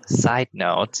side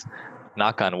note,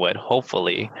 knock on wood,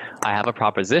 hopefully, I have a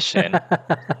proposition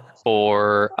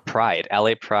for Pride.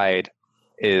 LA Pride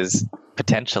is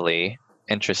potentially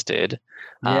interested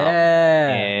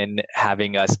Yeah. in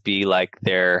having us be like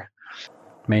their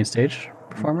Main stage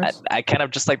performers. I kind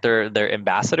of just like their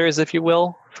ambassadors, if you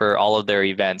will, for all of their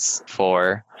events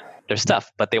for their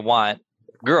stuff. But they want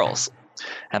girls.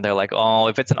 And they're like, oh,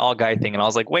 if it's an all guy thing. And I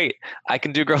was like, wait, I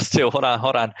can do girls too. Hold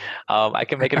on. I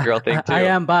can make it a girl thing too. I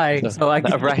am bi, so I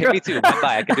can. Right, me too. I'm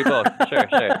bi. I can do both.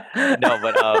 Sure. No,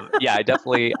 but yeah,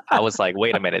 I was like,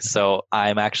 wait a minute. So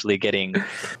I'm actually getting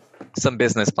some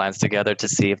business plans together to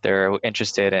see if they're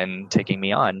interested in taking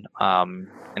me on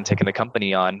and taking the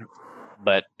company on.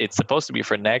 But it's supposed to be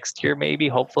for next year, maybe,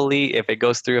 hopefully, if it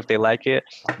goes through, if they like it.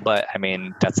 But I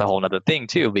mean, that's a whole nother thing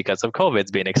too, because of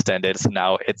COVID's being extended. So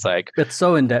now it's like, It's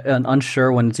so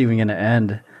unsure when it's even going to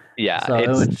end. yeah, So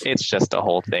it's just a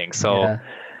whole thing. So, Yeah.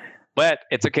 but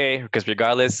it's okay because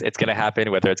regardless, it's going to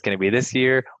happen, whether it's going to be this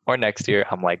year or next year.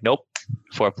 I'm like, nope,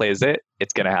 foreplay is it.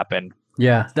 It's going to happen.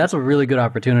 Yeah, that's a really good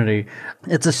opportunity.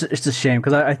 It's a shame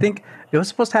because I think it was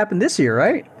supposed to happen this year,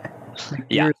 right? Like,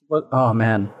 Yeah. Oh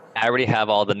man. I already have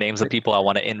all the names of people I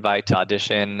want to invite to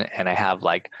audition, and I have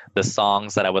like the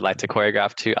songs that I would like to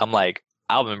choreograph to. I'm like,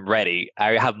 I'm ready.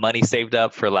 I have money saved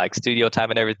up for like studio time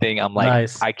and everything. I'm like,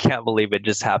 Nice. I can't believe it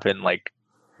just happened like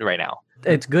right now.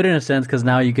 It's good in a sense because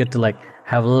now you get to like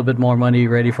have a little bit more money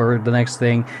ready for the next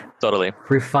thing, Totally.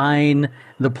 refine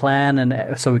the plan,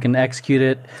 and so we can execute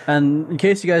it. And in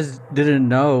case you guys didn't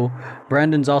know,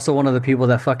 Brandon's also one of the people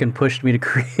that fucking pushed me to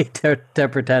create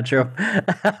Temper Tantrum.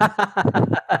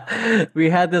 We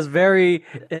had this when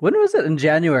was it? In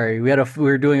January. We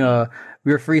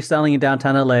were freestyling in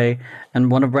downtown LA, and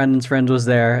one of Brandon's friends was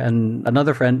there, and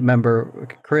another member,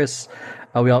 Chris,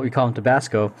 we call him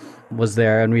Tabasco, was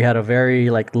there, and we had a very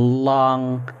like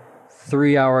long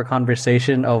 3-hour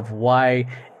conversation of why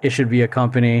it should be a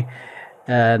company.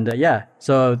 And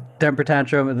so Temper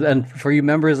Tantrum, and for you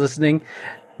members listening,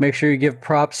 make sure you give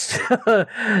props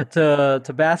to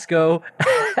Tabasco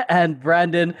and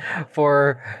Brandon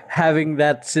for having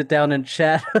that sit down and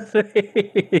chat with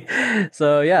me.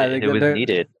 So It was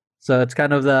needed. so it's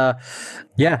kind of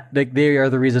they are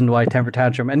the reason why Temper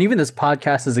Tantrum and even this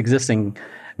podcast is existing.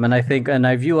 And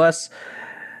I view us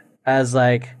as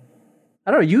like,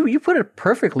 I don't know, you put it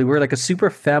perfectly. We're like a super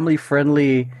family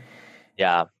friendly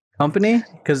company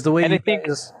because the way And you I think,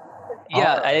 guys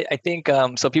I think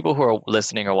so. People who are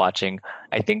listening or watching,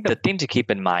 I think the thing to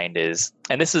keep in mind is,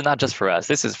 and this is not just for us,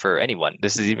 this is for anyone.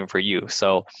 This is even for you.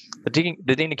 So the thing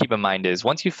to keep in mind is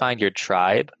once you find your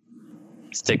tribe,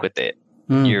 stick with it.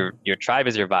 Your tribe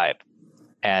is your vibe.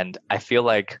 And I feel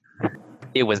like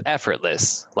it was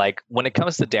effortless. Like when it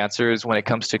comes to dancers, when it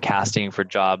comes to casting for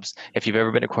jobs, if you've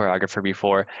ever been a choreographer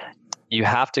before, you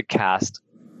have to cast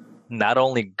not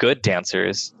only good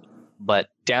dancers, but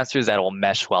dancers that will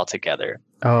mesh well together.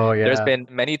 Oh yeah. There's been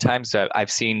many times that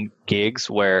I've seen gigs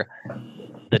where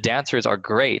the dancers are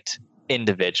great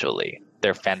individually.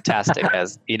 They're fantastic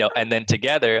as, you know, and then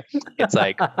together it's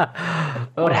like,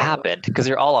 what happened? Because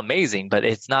you're all amazing, but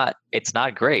it's not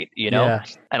great, you know? Yeah.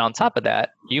 And on top of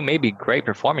that, you may be great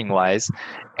performing wise,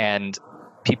 and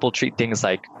people treat things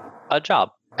like a job.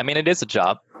 I mean, it is a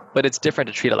job, but it's different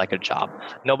to treat it like a job.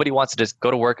 Nobody wants to just go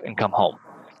to work and come home.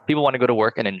 People want to go to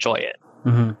work and enjoy it.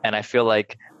 Mm-hmm. And I feel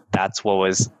like that's what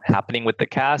was happening with the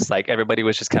cast. Like everybody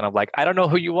was just kind of like, I don't know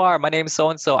who you are. My name's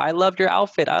so-and-so. I love your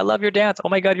outfit. I love your dance. Oh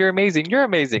my God, you're amazing. You're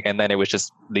amazing. And then it was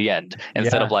just the end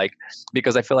instead of like,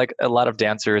 because I feel like a lot of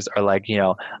dancers are like, you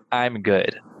know, I'm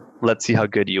good. Let's see how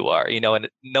good you are, you know, and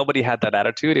nobody had that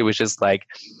attitude. It was just like,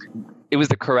 it was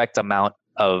the correct amount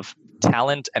of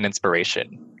talent and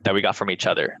inspiration. that we got from each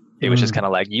other. It was just kind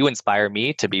of like, you inspire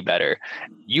me to be better.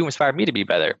 You inspire me to be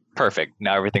better. Perfect.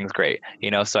 Now everything's great.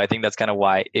 So I think that's kind of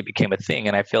why it became a thing.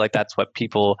 And I feel like that's what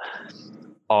people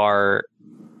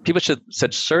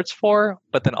should search for,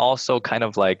 but then also kind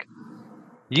of like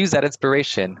use that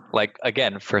inspiration. Like,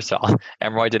 again, first of all,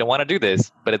 Emroy didn't want to do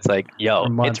this, but it's like, yo,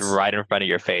 it's right in front of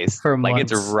your face.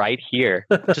 It's right here.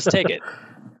 Just take it.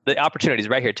 The opportunity is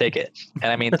right here. Take it.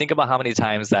 And I mean, think about how many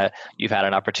times that you've had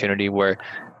an opportunity where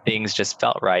things just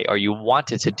felt right, or you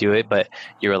wanted to do it, but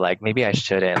you were like, maybe I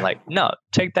shouldn't. Like, no,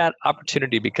 take that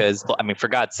opportunity, because, I mean, for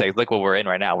God's sake, look what we're in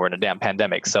right now. We're in a damn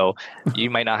pandemic. So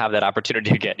you might not have that opportunity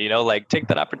again, like take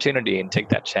that opportunity and take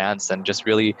that chance and just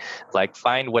really like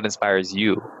find what inspires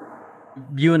you.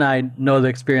 You and I know the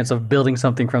experience of building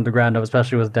something from the ground up,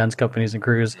 especially with dance companies and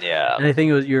crews. Yeah. And I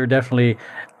think you're definitely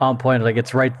on point. Like,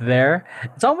 it's right there.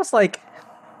 It's almost like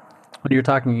when you're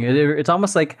talking, it's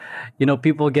almost like,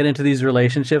 people get into these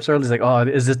relationships or it's like, oh,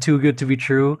 is it too good to be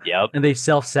true? Yep. And they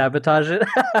self-sabotage it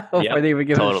before they even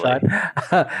give it a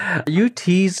shot. You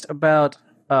teased about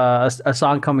a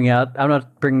song coming out. I'm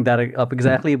not bringing that up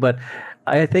exactly, but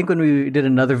I think when we did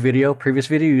another previous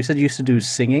video, you said you used to do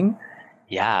singing.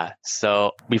 Yeah.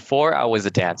 So before I was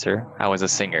a dancer, I was a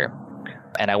singer,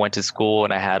 and I went to school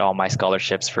and I had all my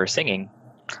scholarships for singing.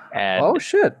 And oh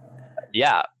shit.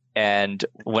 Yeah. And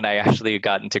when I actually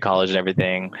got into college and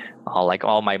everything,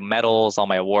 all my medals, all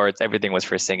my awards, everything was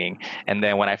for singing. And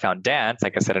then when I found dance,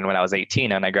 like I said, and when I was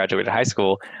 18 and I graduated high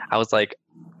school, I was like,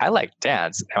 I like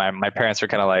dance. And my parents were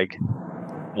kind of like,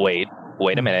 wait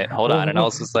a minute, hold on. And I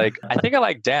was just like, I think I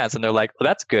like dance. And they're like, well,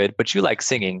 that's good, but you like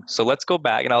singing. So let's go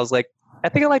back. And I was like, I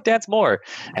think I like dance more.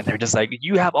 And they're just like,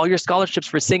 you have all your scholarships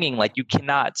for singing. Like, you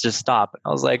cannot just stop. I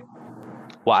was like,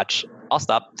 watch, I'll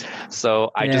stop. So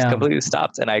I just completely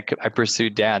stopped, and I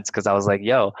pursued dance because I was like,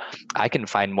 yo, I can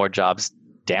find more jobs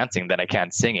dancing than I can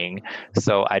singing.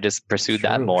 So I just pursued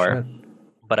that more.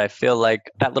 But I feel like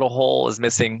that little hole is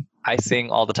missing. I sing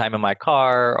all the time in my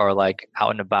car or like out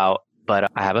and about.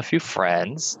 But I have a few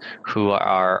friends who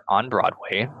are on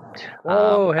Broadway.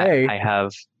 Oh, hey.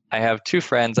 I have two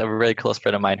friends, a really close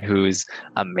friend of mine who's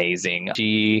amazing.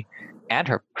 She and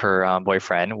her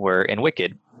boyfriend were in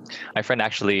Wicked. My friend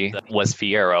actually was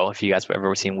Fiyero. If you guys have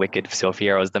ever seen Wicked, so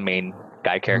Fiyero is the main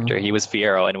guy character. He was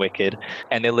Fiyero in Wicked.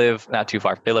 And they live not too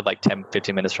far. They live like 10,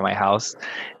 15 minutes from my house.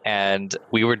 And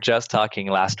we were just talking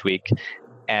last week,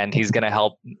 and he's going to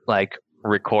help like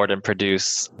record and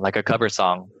produce like a cover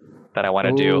song that I want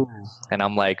to do. And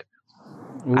I'm like,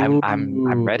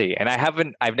 I'm ready. And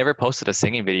I've never posted a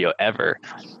singing video ever,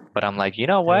 but I'm like, you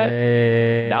know what?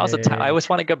 Now's the time. I always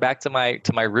want to go back to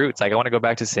my roots. Like, I want to go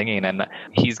back to singing, and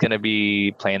he's going to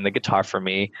be playing the guitar for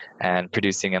me and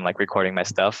producing and like recording my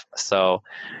stuff. So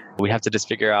we have to just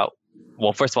figure out,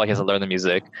 well, first of all, he has to learn the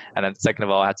music. And then second of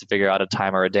all, I have to figure out a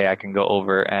time or a day I can go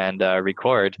over and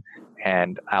record.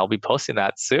 And I'll be posting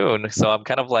that soon. So I'm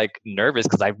kind of like nervous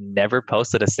because I've never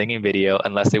posted a singing video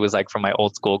unless it was like from my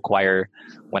old school choir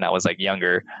when I was like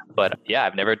younger. But yeah,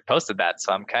 I've never posted that.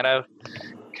 So I'm kind of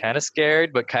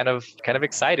scared, but kind of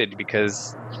excited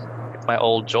because it's my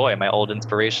old joy, my old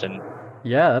inspiration.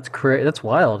 Yeah, that's great. That's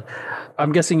wild.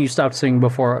 I'm guessing you stopped singing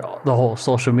before the whole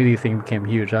social media thing became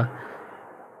huge, huh?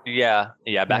 Yeah.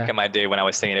 Back in my day when I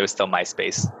was singing, it was still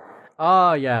MySpace.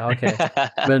 Oh, yeah, okay.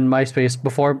 Then MySpace,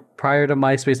 prior to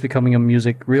MySpace becoming a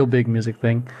real big music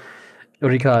thing, what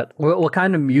do you call it? What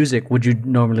kind of music would you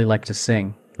normally like to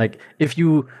sing? Like, if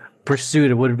you pursued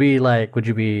it, would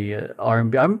you be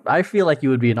R&B? I feel like you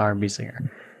would be an R&B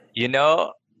singer.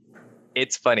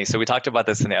 It's funny. So we talked about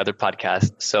this in the other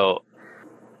podcast. So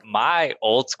my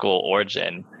old school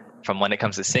origin from when it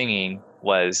comes to singing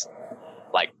was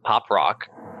like pop rock.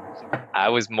 I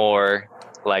was more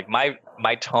like my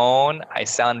tone, I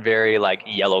sound very like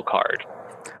Yellow Card.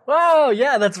 Oh,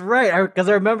 yeah, that's right. Because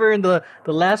I remember in the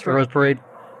last Rose Parade,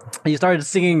 you started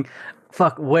singing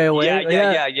 "Fuck Way Away."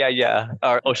 Yeah.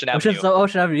 Or Ocean Avenue.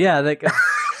 Ocean Avenue. Yeah, like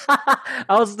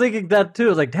I was thinking that too. I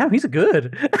was like, damn, he's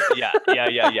good.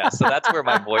 Yeah. So that's where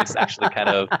my voice actually kind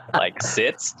of like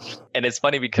sits, and it's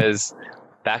funny because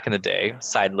back in the day,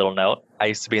 side little note, I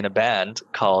used to be in a band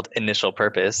called Initial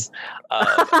Purpose.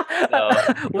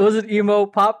 Was it emo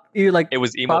pop? It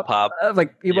was emo pop.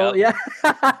 Like emo, yep.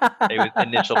 Yeah. It was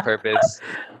Initial Purpose.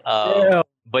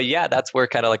 But yeah, that's where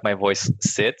kind of like my voice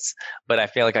sits. But I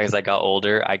feel like as I got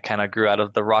older, I kind of grew out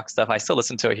of the rock stuff. I still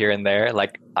listen to it here and there.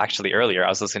 Like actually earlier, I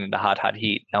was listening to Hot Hot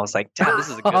Heat, and I was like, damn, this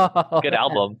is a good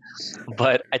album.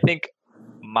 But I think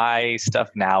my stuff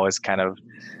now is kind of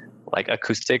like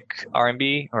acoustic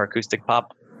R&B or acoustic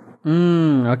pop.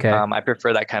 Okay. I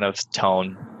prefer that kind of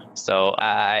tone. So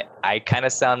I kind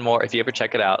of sound more, if you ever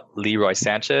check it out, Leroy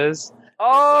Sanchez.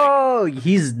 Oh,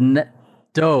 he's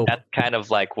dope. That's kind of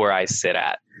like where I sit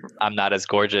at. I'm not as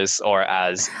gorgeous or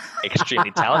as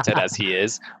extremely talented as he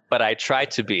is, but I try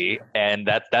to be, and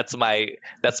that's my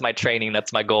training.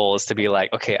 That's my goal, is to be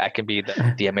like, okay, I can be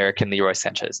the American Leroy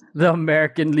Sanchez, The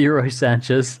American Leroy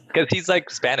Sanchez. because he's like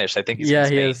Spanish. I think he's Yeah,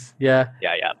 from he Spain. is. Yeah.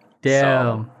 Yeah.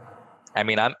 Damn. So, I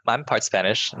mean, I'm part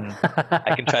Spanish, and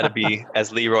I can try to be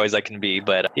as Leroy as I can be.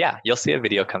 But yeah, you'll see a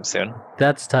video come soon.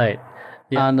 That's tight.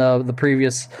 Yeah. On the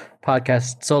previous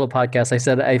podcast, solo podcast, I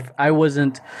said if I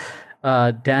wasn't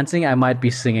dancing, I might be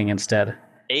singing instead.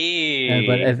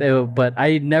 Hey. But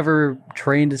I never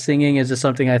trained singing. It's just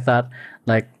something I thought,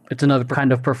 like, it's another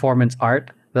kind of performance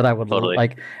art that I would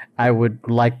Totally. I would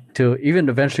like to even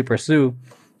eventually pursue.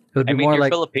 It would be I mean, more you're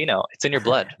like Filipino. It's in your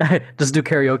blood. just do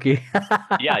karaoke.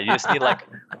 Yeah, you just need like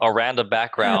a random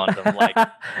background of like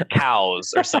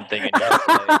cows or something. And you're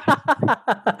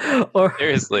like, or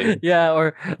seriously. yeah,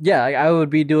 I would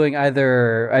be doing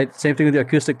either same thing with the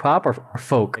acoustic pop or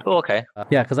folk. Oh, okay.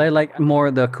 Yeah, because I like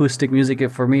more the acoustic music.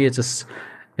 For me, it's just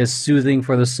is soothing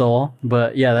for the soul.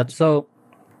 But yeah, that's so.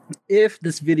 If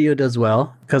this video does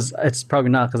well, because it's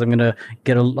probably not, because I'm gonna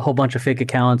get a whole bunch of fake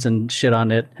accounts and shit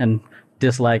on it and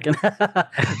dislike.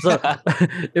 So,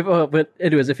 but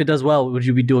anyways, if it does well, would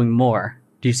you be doing more?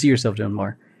 Do you see yourself doing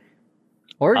more,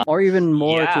 or even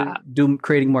more yeah. to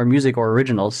creating more music or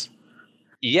originals?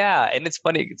 Yeah, and it's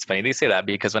funny. It's funny they say that,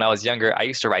 because when I was younger, I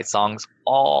used to write songs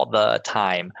all the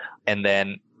time, and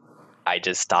then I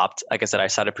just stopped. Like I said, I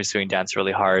started pursuing dance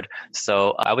really hard.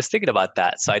 So I was thinking about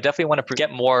that. So I definitely want to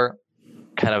get more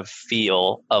kind of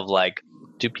feel of like,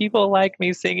 do people like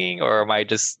me singing, or am I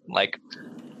just like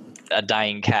a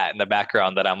dying cat in the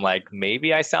background that I'm like,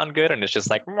 maybe I sound good, and it's just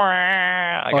like,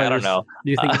 I don't know.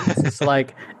 Do you think it's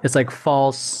like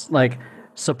false like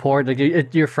support?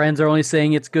 Like your friends are only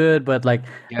saying it's good, but like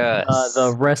Yes.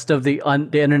 the rest of the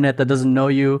internet that doesn't know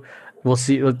you will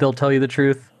see. They'll tell you the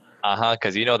truth.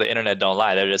 Because the internet don't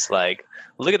lie. They're just like,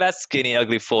 look at that skinny,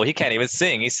 ugly fool. He can't even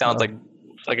sing. He sounds like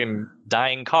fucking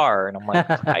dying car. And I'm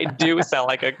like, I do sound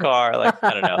like a car. Like,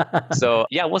 I don't know. So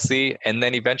yeah, we'll see. And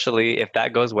then eventually, if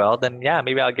that goes well, then yeah,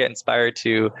 maybe I'll get inspired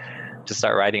to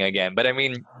start writing again. But I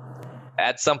mean,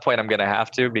 at some point I'm gonna have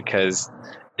to, because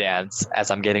dance, as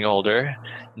I'm getting older,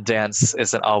 dance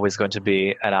isn't always going to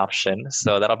be an option.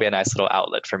 So that'll be a nice little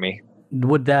outlet for me.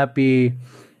 Would that be,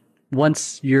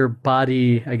 once your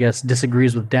body, I guess,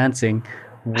 disagrees with dancing,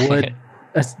 would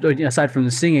aside from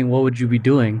the singing, what would you be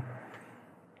doing?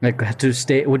 Like, to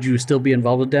stay, would you still be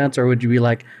involved with dance, or would you be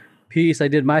like, peace, I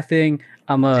did my thing,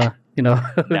 I'm a No.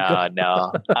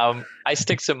 I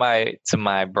stick to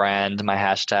my brand, my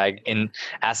hashtag, in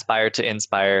aspire to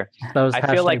inspire. That was I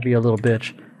feel like be a little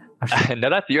bitch. no,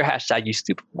 that's your hashtag, you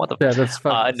stupid motherfucker. Yeah, that's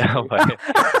fine. No, but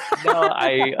no,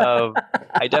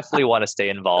 I definitely want to stay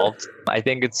involved. I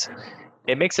think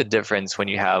it makes a difference when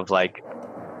you have like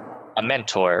a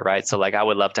mentor, right? So like, I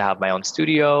would love to have my own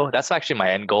studio. That's actually my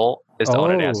end goal, is to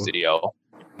own a dance studio,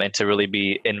 and to really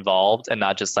be involved, and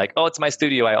not just like, oh, it's my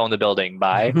studio, I own the building,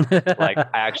 bye. Like, I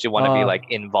actually want to be like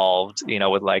involved,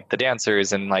 with like the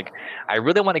dancers, and like, I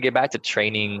really want to get back to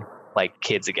training like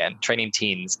kids again, training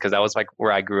teens, because that was like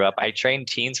where I grew up. I trained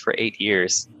teens for 8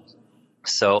 years.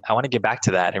 So I want to get back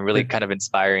to that, and really kind of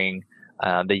inspiring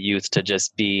the youth to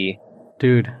just be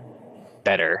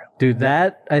better. Dude,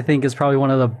 that I think is probably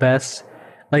one of the best,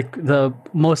 like the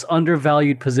most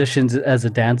undervalued positions as a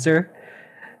dancer.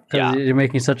 Because you're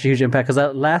making such a huge impact.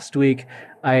 Because last week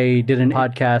I did a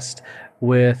podcast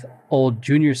with old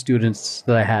junior students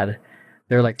that I had.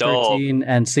 They're like 13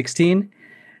 and 16.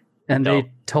 And they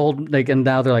told, like, and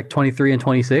now they're like 23 and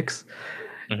 26.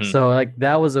 Mm-hmm. So like,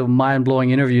 that was a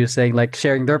mind-blowing interview, saying like,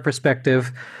 sharing their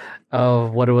perspective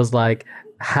of what it was like,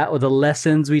 how the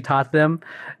lessons we taught them,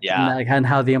 and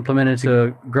how they implemented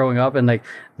to growing up. And like,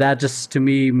 that just to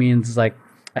me means like,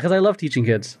 because I love teaching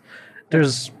kids,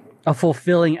 there's a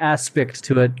fulfilling aspect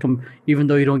to it, even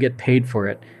though you don't get paid for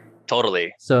it.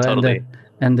 Totally. So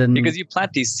and then because you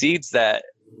plant these seeds that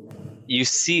you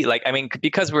see, like, I mean,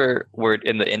 because we're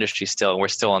in the industry still, and we're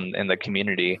still in the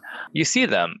community, you see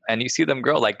them, and you see them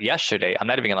grow. Like yesterday, I'm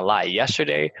not even gonna lie,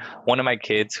 yesterday, one of my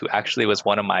kids, who actually was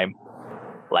one of my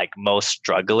like most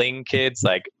struggling kids,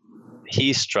 like,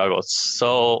 he struggled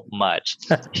so much.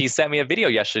 He sent me a video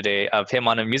yesterday of him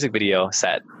on a music video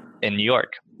set in New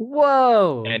York.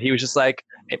 Whoa. And he was just like,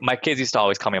 my kids used to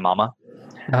always call me mama.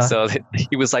 So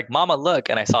he was like, mama, look.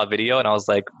 And I saw a video, and I was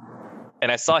like,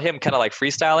 and I saw him kind of like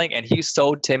freestyling, and he's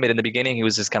so timid in the beginning. He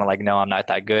was just kind of like, no, I'm not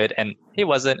that good. And he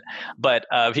wasn't, but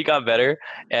he got better.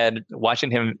 And watching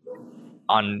him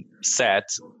on set,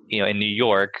 in New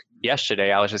York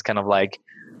yesterday, I was just kind of like,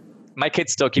 my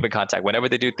kids still keep in contact. Whenever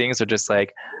they do things, they're just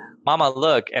like, Mama,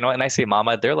 look. And when I say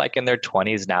Mama, they're like in their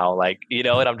 20s now, like, and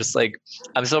I'm just like,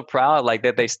 I'm so proud, like,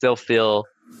 that they still feel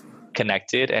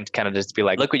connected and kind of just be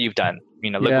like, look what you've done,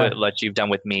 look what you've done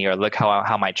with me, or look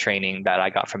how my training that I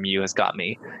got from you has got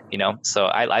me, so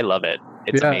I love it.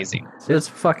 It's amazing. It's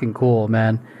fucking cool,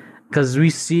 man. Because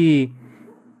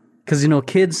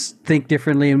kids think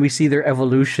differently, and we see their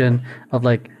evolution of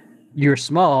like, you're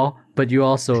small, but you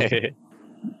also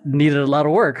needed a lot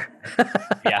of work.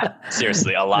 Yeah,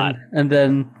 seriously, a lot. And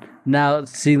then now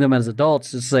seeing them as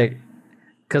adults, it's like,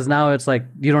 because now it's like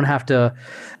you don't have to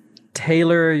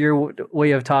tailor your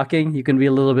way of talking. You can be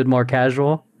a little bit more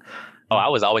casual. Oh, I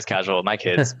was always casual with my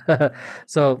kids.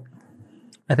 So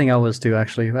I think I was too,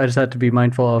 actually. I just had to be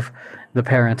mindful of the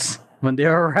parents when they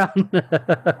were around.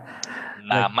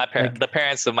 The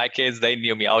parents of my kids, they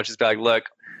knew me. I would just be like, look,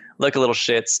 little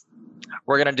shits.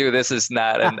 We're going to do this and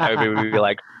that. And everybody would be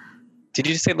like, did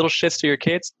you just say little shits to your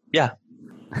kids? Yeah.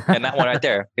 And that one right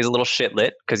there, he's a little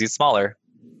shitlet because he's smaller.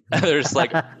 And they're just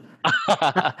like,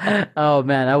 oh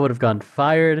man, I would have gone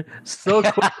fired so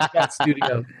quick in that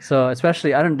studio. So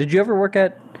especially, did you ever work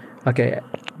at,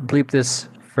 bleep this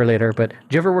for later, but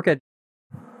did you ever work at?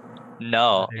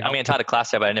 No, I taught a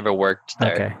class there, but I never worked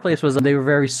there. Okay, place was, they were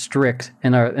very strict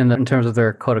in terms of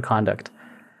their code of conduct.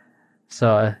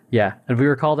 So and we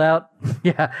were called out.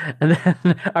 And then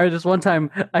this one time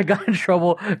I got in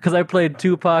trouble because I played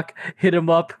Tupac, Hit 'Em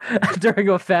Up during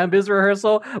a FanBiz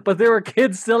rehearsal, but there were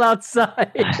kids still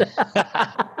outside, and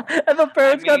the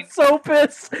parents got so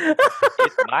pissed.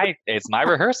 It's my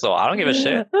rehearsal. I don't give a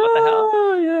shit. What the hell?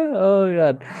 Oh yeah. Oh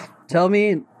god. Tell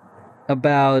me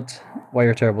about why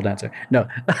you're a terrible dancer. No.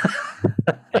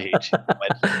 I hate you.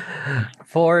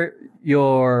 For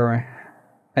your,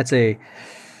 I'd say,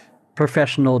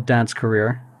 professional dance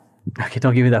career. Okay,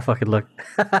 don't give me that fucking look.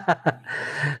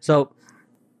 So,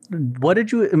 what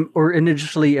did you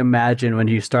initially imagine when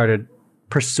you started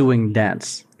pursuing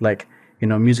dance? Like,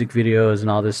 music videos and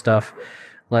all this stuff.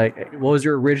 Like, what was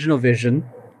your original vision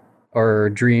or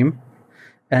dream?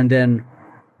 And then,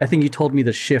 I think you told me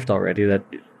the shift already, that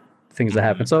things that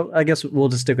happen. So, I guess we'll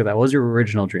just stick with that. What was your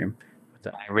original dream?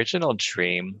 My original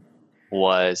dream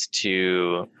was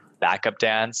to backup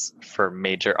dance for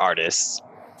major artists.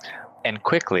 And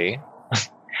quickly,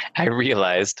 I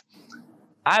realized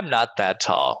I'm not that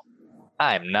tall.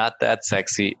 I'm not that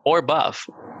sexy or buff.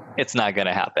 It's not going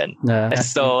to happen.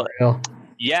 So,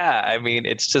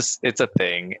 it's a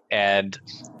thing. And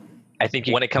I think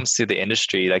when it comes to the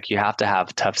industry, like, you have to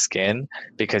have tough skin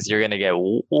because you're going to get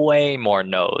way more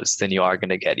no's than you are going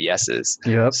to get yeses.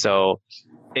 Yep. So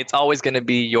it's always going to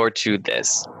be you're too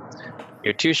this.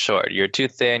 You're too short, you're too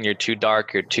thin, you're too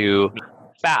dark, you're too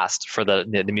fast for the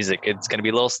music. It's going to be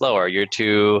a little slower. You're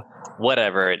too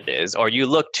whatever it is. Or you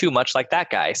look too much like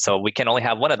that guy. So we can only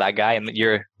have one of that guy and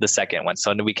you're the second one.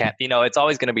 So we can't, it's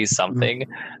always going to be something.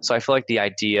 So I feel like the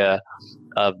idea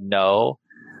of no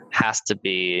has to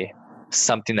be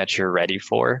something that you're ready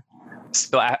for.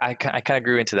 So I kind of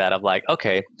grew into that of like,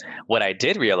 okay, what I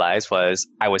did realize was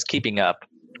I was keeping up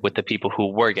with the people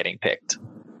who were getting picked.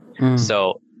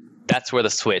 So that's where the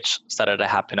switch started to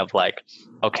happen of like,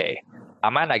 okay, I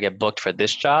might not get booked for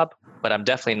this job, but I'm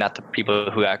definitely not the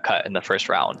people who got cut in the first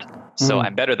round. So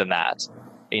I'm better than that,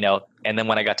 and then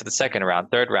when I got to the second round,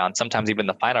 third round, sometimes even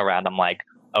the final round, I'm like,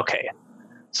 okay,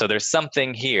 so there's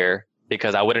something here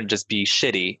because I wouldn't just be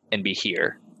shitty and be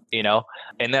here,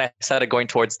 and then I started going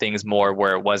towards things more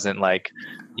where it wasn't like,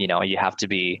 you have to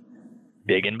be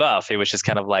big and buff. It was just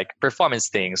kind of like performance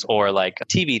things or like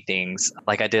TV things.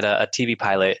 Like I did a TV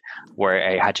pilot where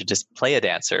I had to just play a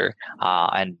dancer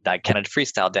and I kind of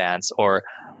freestyle dance. Or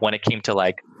when it came to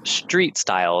like street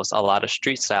styles, a lot of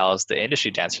street styles, the industry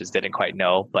dancers didn't quite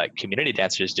know, but community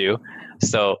dancers do.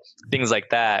 So things like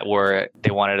that where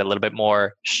they wanted a little bit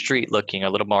more street looking, a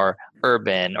little more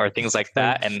urban or things like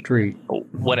that. And street.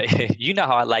 You know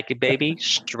how I like it, baby.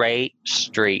 Straight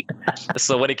street.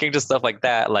 So when it came to stuff like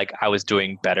that, like I was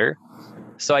doing better.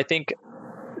 So I think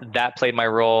that played my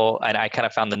role and I kind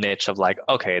of found the niche of like,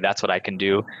 okay, that's what I can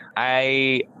do.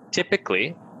 I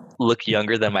typically look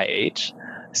younger than my age.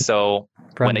 So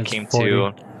when it came 40.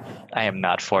 To, I am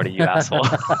not 40, you asshole.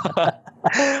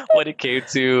 When it came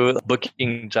to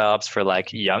booking jobs for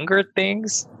like younger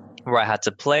things where I had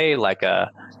to play like an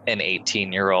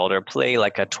 18-year-old or play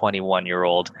like a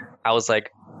 21-year-old, I was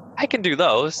like, I can do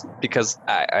those because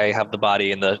I have the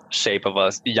body and the shape of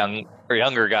a young or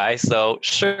younger guy. So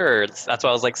sure, that's why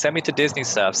I was like, send me to Disney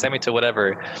stuff, send me to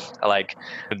whatever. Like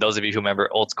those of you who remember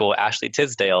old school Ashley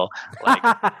Tisdale, like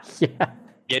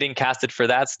getting casted for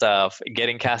that stuff,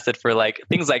 getting casted for like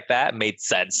things like that made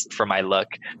sense for my look.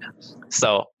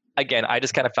 So again, I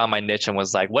just kind of found my niche and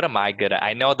was like, what am I good at?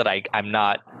 I know that I'm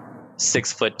not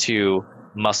 6'2"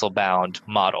 muscle bound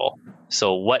model.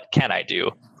 So what can I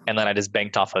do? And then I just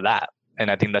banked off of that.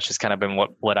 And I think that's just kind of been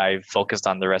what I've focused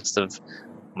on the rest of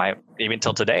my, even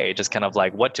till today, just kind of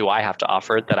like, what do I have to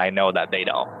offer that I know that they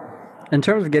don't? In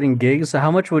terms of getting gigs, how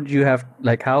much would you have,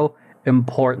 like, how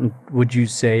important would you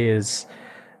say is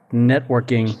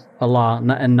networking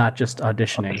along and not just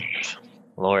auditioning?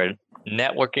 Lord,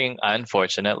 networking,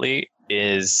 unfortunately,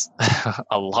 is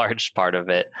a large part of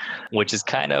it, which is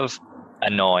kind of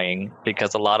annoying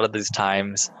because a lot of these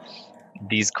times,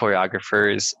 these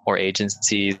choreographers or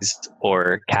agencies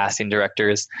or casting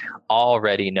directors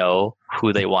already know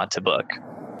who they want to book.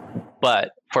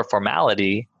 But for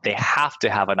formality, they have to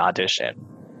have an audition.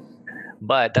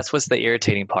 But that's what's the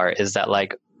irritating part is that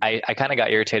like I kind of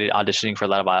got irritated auditioning for a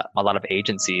lot of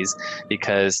agencies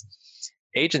because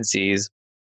agencies,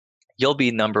 you'll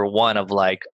be number one of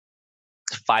like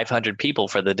 500 people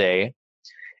for the day,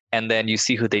 and then you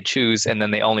see who they choose, and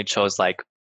then they only chose like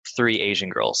 3 Asian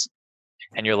girls,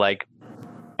 and you're like,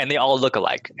 and they all look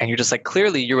alike, and you're just like,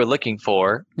 clearly you were looking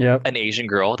for an Asian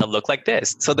girl that looked like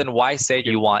this. So then why say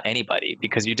you want anybody?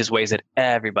 Because you just wasted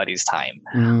everybody's time.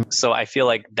 So I feel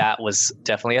like that was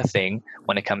definitely a thing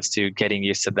when it comes to getting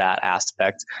used to that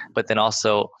aspect, but then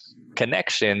also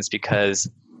connections, because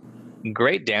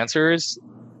great dancers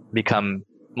become,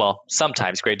 well,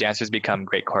 sometimes great dancers become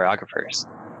great choreographers.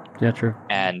 Yeah, true.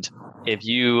 And if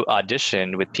you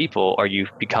audition with people or you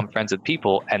become friends with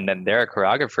people and then they're a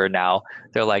choreographer now,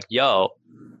 they're like, yo,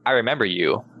 I remember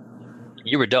you.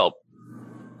 You were dope.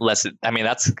 That's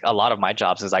a lot of my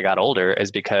jobs as I got older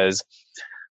is because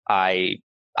I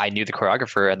knew the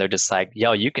choreographer and they're just like,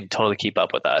 yo, you can totally keep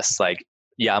up with us. Like,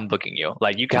 yeah, I'm booking you.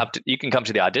 Like you can come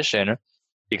to the audition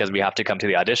because we have to come to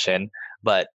the audition,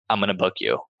 but I'm going to book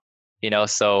you.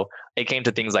 So it came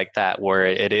to things like that where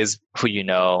it is who you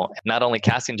know, not only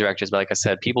casting directors, but like I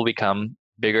said, people become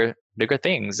bigger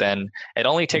things, and it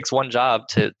only takes one job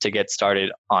to get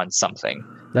started on something.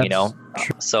 True.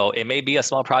 So it may be a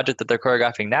small project that they're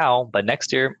choreographing now, but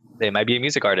next year they might be a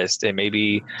music artist. It may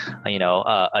be,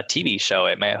 a TV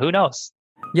show. Who knows?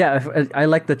 Yeah, I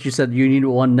like that you said you need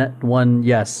one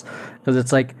yes, because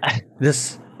it's like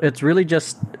this. It's really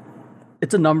just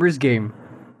it's a numbers game.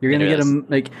 You're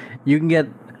gonna you can get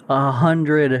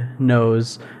 100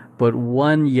 no's, but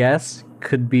one yes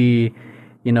could be,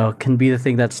 can be the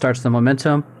thing that starts the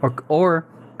momentum, or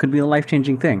could be a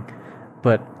life-changing thing.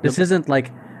 But this isn't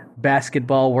like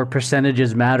basketball where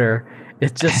percentages matter.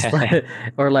 It's just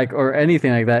or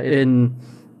anything like that. In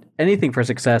anything for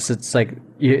success, it's like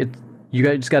you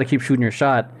just got to keep shooting your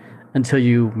shot until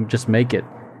you just make it,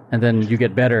 and then you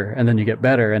get better, and then you get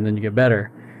better, and then you get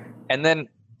better. And then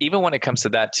even when it comes to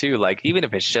that too, like even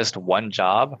if it's just one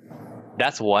job,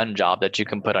 that's one job that you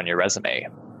can put on your resume.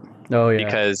 Oh yeah.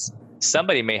 Because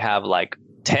somebody may have like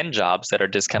 10 jobs that are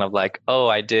just kind of like, oh,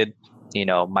 I did,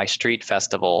 my street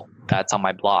festival that's on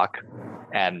my block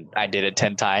and I did it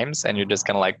 10 times, and you're just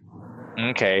kind of like,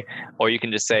 okay. Or you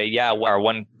can just say, yeah, or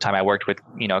one time I worked with,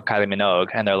 Kylie Minogue,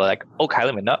 and they're like, oh,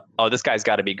 Kylie Minogue, oh, this guy's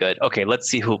got to be good. Okay, let's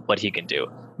see what he can do.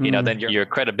 Then your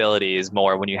credibility is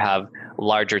more when you have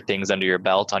larger things under your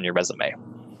belt on your resume.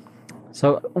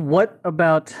 So what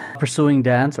about pursuing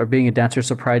dance or being a dancer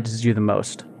surprises you the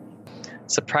most?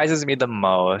 Surprises me the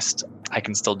most. I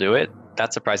can still do it.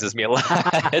 That surprises me a lot.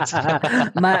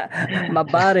 my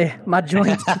body, my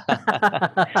joints.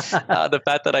 The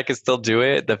fact that I can still do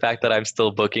it, the fact that I'm still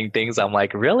booking things, I'm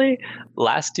like, really?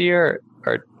 Last year,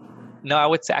 or no, I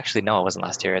would say actually, no, it wasn't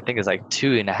last year. I think it was like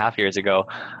 2.5 years ago.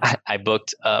 I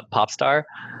booked a Popstar,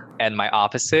 and my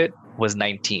opposite was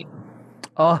 19.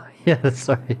 Oh yeah,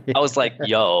 sorry. I was like,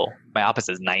 yo, my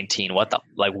opposite is 19. What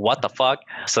the fuck?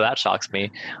 So that shocks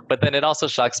me. But then it also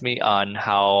shocks me on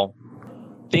how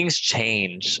things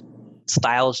change,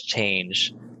 styles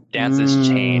change, dances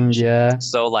change. Yeah.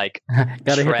 So like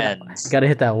trends. Gotta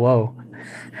hit that whoa.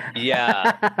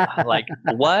 Yeah. Like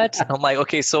what? I'm like,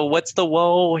 okay, so what's the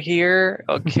whoa here?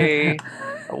 Okay.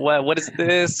 What is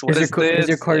this? What is this? Is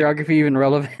your choreography even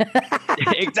relevant?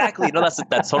 Exactly. No,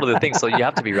 that's totally the thing. So you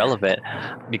have to be relevant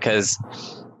because,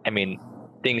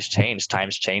 things change,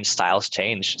 times change, styles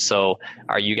change. So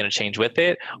are you going to change with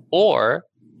it? Or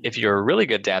if you're a really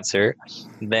good dancer,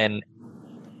 then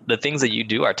the things that you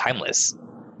do are timeless.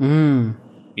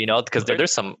 Because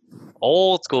there's some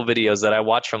old school videos that I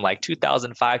watched from like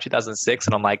 2005, 2006,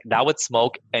 and I'm like, that would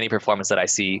smoke any performance that I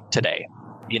see today.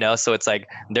 So it's like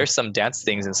there's some dance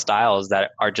things and styles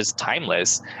that are just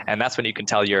timeless, and that's when you can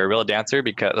tell you're a real dancer.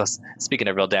 Because speaking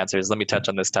of real dancers, let me touch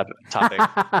on this topic.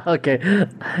 Okay,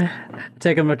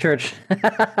 take him to church.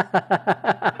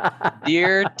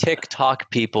 Dear TikTok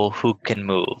people who can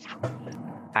move,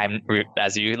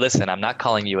 as you listen, I'm not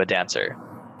calling you a dancer.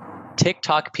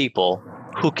 TikTok people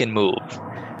who can move.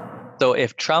 So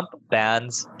if Trump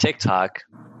bans TikTok,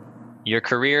 your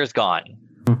career is gone.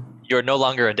 You're no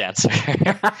longer a dancer.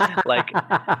 Like,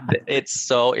 it's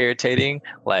so irritating.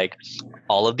 Like,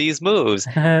 all of these moves,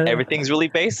 everything's really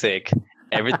basic.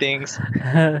 Everything's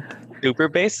super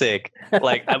basic.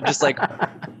 Like, I'm just like,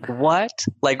 what?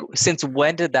 Like, since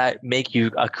when did that make you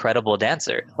a credible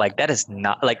dancer? Like, that is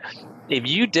not, like, if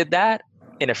you did that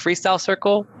in a freestyle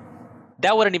circle,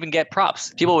 that wouldn't even get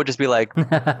props. People would just be like,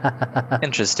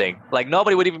 interesting. Like,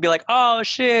 nobody would even be like, oh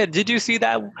shit, did you see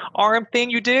that arm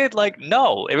thing you did? Like,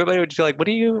 no. Everybody would be like,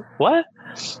 what?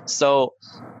 So,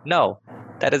 no.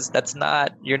 That's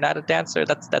not, you're not a dancer.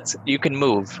 That's you can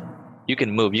move. You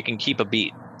can keep a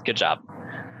beat. Good job.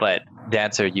 But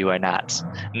dancer, you are not.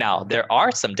 Now, there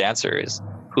are some dancers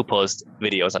who post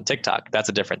videos on TikTok. That's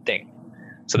a different thing.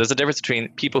 So there's a difference between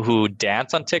people who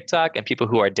dance on TikTok and people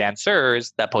who are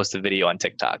dancers that post a video on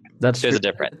TikTok. There's a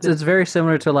difference. It's very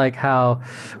similar to like how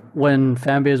when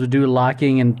fanbase would do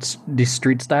locking and these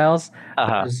street styles,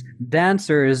 there's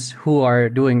dancers who are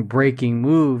doing breaking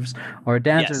moves or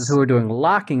dancers who are doing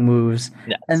locking moves.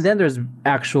 Yes. And then there's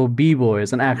actual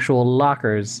b-boys and actual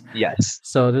lockers. Yes.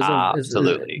 So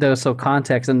there's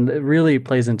context, and it really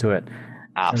plays into it.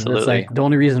 Absolutely. It's like the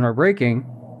only reason we're breaking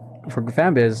for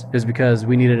fanbase is because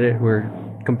we needed it. We're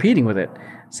competing with it.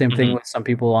 Same thing with some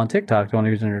people on TikTok. The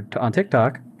only reason they're on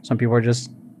TikTok, some people are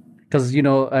just because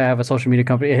I have a social media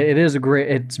company.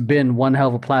 It's been one hell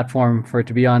of a platform for it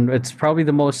to be on. It's probably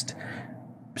the most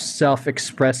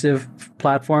self-expressive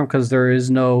platform because there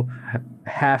is no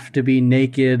have to be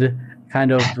naked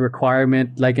kind of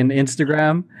requirement like in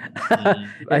Instagram.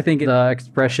 I think the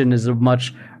expression is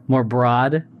much more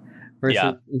broad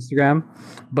versus Instagram.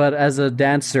 But as a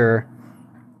dancer,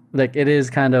 like it is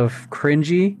kind of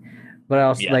cringy, but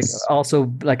I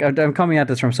also I'm coming at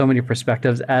this from so many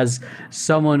perspectives as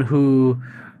someone who,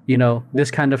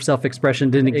 this kind of self-expression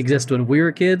didn't exist when we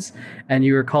were kids, and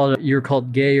you were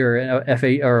called gay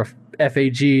or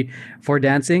FAG for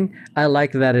dancing. I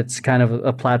like that it's kind of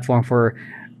a platform for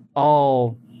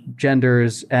all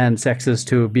genders and sexes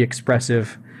to be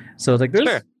expressive. So like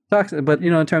there's talks, but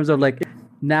in terms of like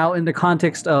now in the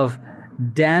context of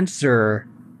dancer,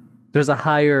 there's a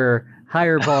higher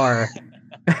bar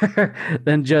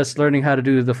than just learning how to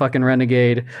do the fucking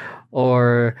renegade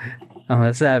or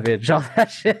savage, all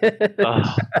that shit.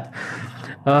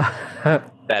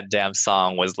 That damn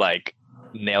song was like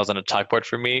nails on a chalkboard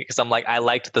for me because I'm like, I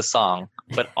liked the song,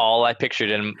 but all I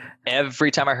pictured in every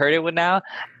time I heard it was now,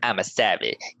 I'm a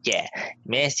savage,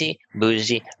 messy,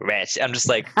 bougie, rich. I'm just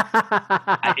like,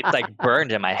 it's like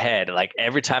burned in my head. Like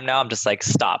every time now, I'm just like,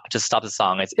 just stop the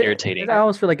song. It's irritating. I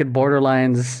almost feel like it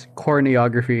borderlines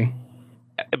choreography.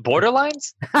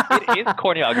 Borderlines? It is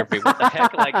choreography. What the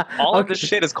heck? Like all of this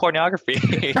shit is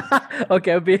choreography.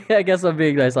 Okay, I guess I'm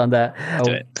being nice on that.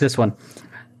 This one.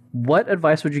 What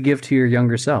advice would you give to your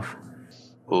younger self?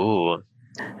 Ooh.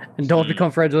 And don't become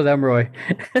friends with Emroy.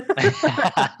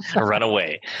 Run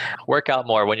away. Work out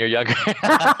more when you're younger.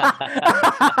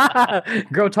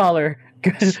 Grow taller.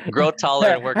 Grow taller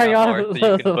and work out more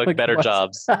so you can book better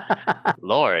jobs.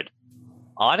 Lord.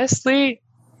 Honestly,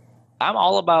 I'm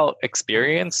all about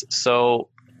experience. So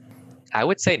I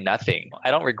would say nothing.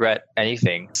 I don't regret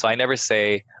anything. So I never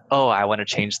say, oh, I want to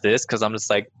change this, because I'm just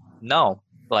like, no.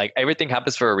 Like everything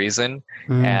happens for a reason.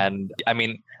 And I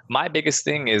mean, my biggest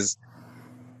thing is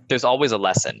there's always a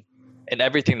lesson. In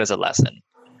everything there's a lesson.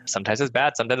 Sometimes it's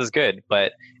bad, sometimes it's good,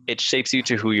 but it shapes you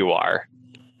to who you are.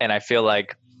 And I feel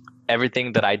like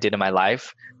everything that I did in my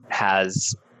life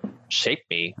has shaped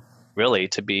me really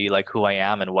to be like who I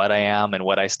am and what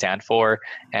I stand for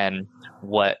and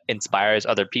what inspires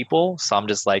other people. So I'm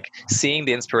just like seeing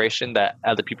the inspiration that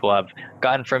other people have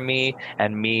gotten from me,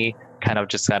 and me kind of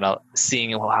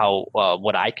seeing how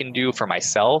what I can do for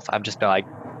myself. I'm just been like,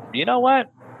 you know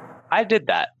what? I did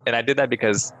that. And I did that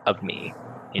because of me,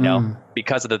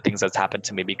 because of the things that's happened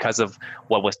to me, because of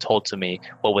what was told to me,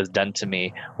 what was done to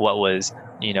me, what was,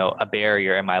 a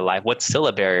barrier in my life, what's still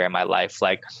a barrier in my life.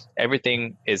 Like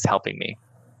everything is helping me.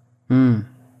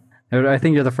 I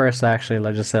think you're the first to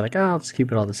actually just say like, oh, let's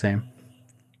keep it all the same.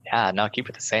 Yeah, no, keep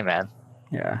it the same, man.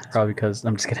 Yeah, probably because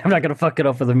I'm just kidding. I'm not gonna fuck it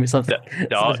up for them. Something.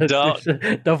 Don't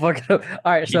Don't fuck it up.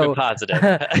 All right, keep so it positive.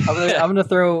 I'm gonna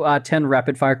throw 10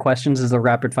 rapid fire questions as a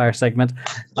rapid fire segment.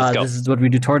 Let's go. This is what we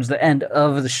do towards the end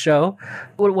of the show.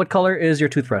 What color is your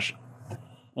toothbrush?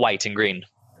 White and green.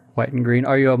 White and green.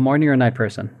 Are you a morning or night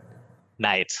person?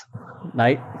 Night.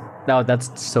 Night. No,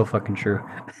 that's so fucking true.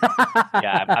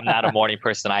 Yeah, I'm not a morning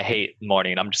person. I hate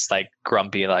morning. I'm just like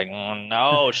grumpy, like, oh,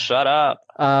 no, shut up.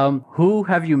 Who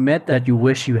have you met that you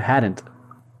wish you hadn't?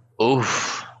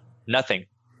 Oof, nothing.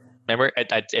 Remember,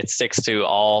 it sticks to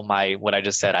all my what I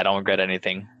just said. I don't regret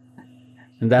anything.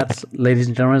 And that's, ladies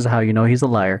and gentlemen, is how you know he's a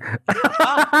liar.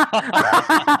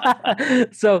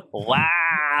 So,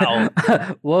 Wow.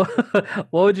 what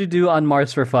would you do on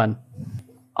Mars for fun?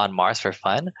 On Mars for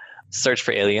fun? Search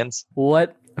for aliens.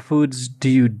 What foods do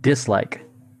you dislike?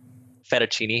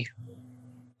 Fettuccine.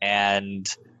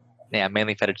 And yeah,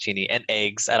 mainly fettuccine and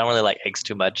eggs. I don't really like eggs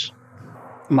too much.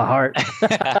 My heart.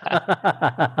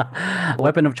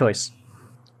 Weapon of choice.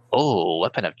 Oh,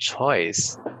 weapon of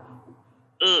choice.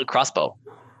 Ugh, crossbow.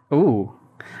 Ooh.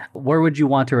 Where would you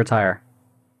want to retire?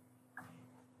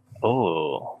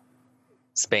 Oh,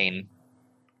 Spain.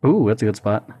 Ooh, that's a good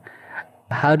spot.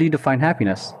 How do you define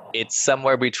happiness? It's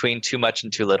somewhere between too much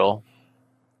and too little.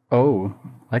 Oh,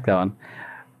 like that one.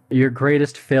 Your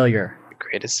greatest failure.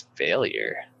 Greatest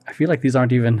failure. I feel like these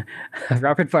aren't even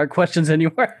rapid fire questions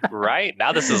anymore. Right?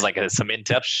 Now this is like some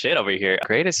in-depth shit over here.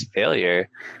 Greatest failure.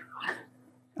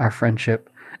 Our friendship.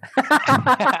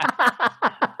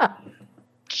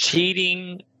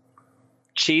 Cheating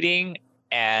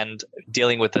and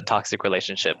dealing with a toxic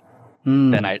relationship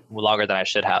longer than I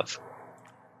should have.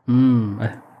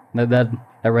 That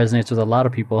resonates with a lot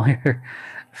of people here.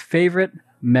 Favorite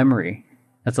memory?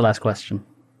 That's the last question.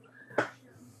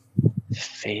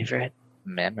 Favorite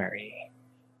memory?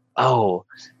 Oh,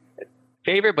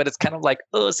 favorite, but it's kind of like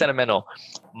sentimental.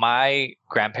 My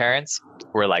grandparents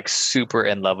were like super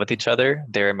in love with each other.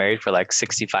 They were married for like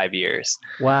 65 years.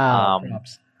 Wow.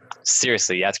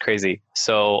 Seriously, yeah, it's crazy.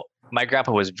 So my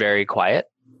grandpa was very quiet.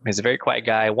 He was a very quiet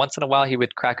guy. Once in a while, he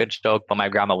would crack a joke, but my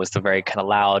grandma was the very kind of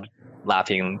loud,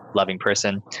 laughing, loving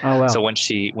person. Oh, wow. So when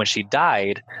she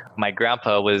died, my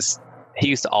grandpa he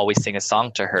used to always sing a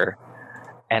song to her,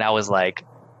 and I was like,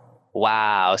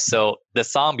 wow. So the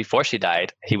song before she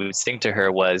died, he would sing to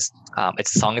her was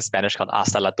it's a song in Spanish called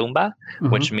Hasta la tumba,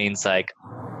 which means like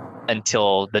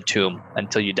until the tomb,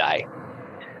 until you die.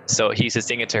 So he used to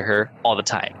sing it to her all the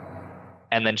time,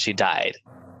 and then she died,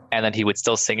 and then he would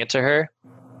still sing it to her.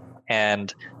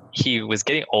 And he was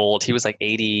getting old. He was like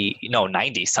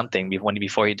 90 something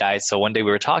before he died. So one day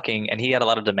we were talking, and he had a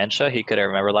lot of dementia. He couldn't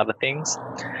remember a lot of things.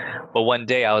 But one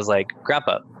day I was like,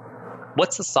 Grandpa,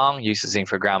 what's the song you used to sing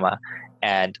for Grandma?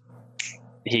 And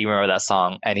he remembered that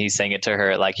song, and he sang it to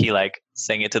her. Like he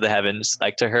sang it to the heavens,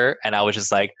 like to her. And I was just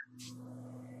like,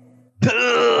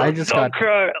 I just got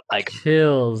like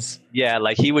chills. Yeah,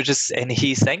 like he was just, and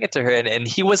he sang it to her, and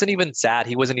he wasn't even sad.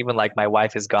 He wasn't even like, my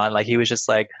wife is gone. Like he was just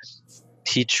like,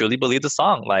 he truly believed the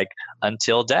song, like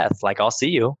until death. Like I'll see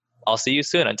you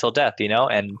soon, until death,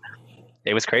 and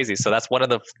it was crazy. So that's one of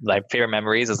the like favorite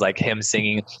memories, is like him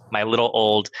singing, my little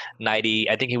old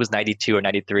 90, I think he was 92 or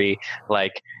 93,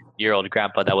 like year old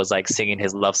grandpa that was like singing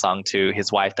his love song to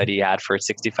his wife that he had for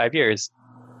 65 years.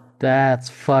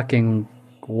 That's fucking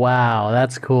wow.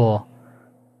 That's cool.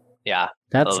 Yeah.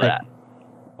 That's like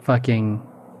fucking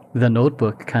The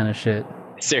Notebook kind of shit.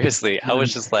 Seriously, I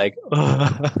was just like,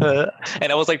 and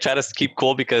I was like trying to keep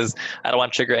cool because I don't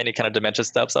want to trigger any kind of dementia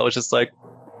stuff. So I was just like,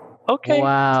 okay,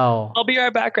 wow, I'll be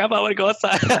right back, Grandpa. I want to go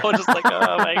outside. I was just like,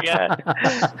 oh my god,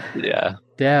 yeah.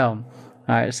 Damn.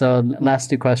 All right, so last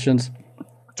two questions.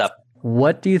 What's up?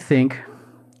 What do you think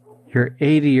your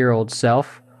 80-year-old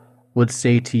self would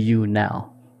say to you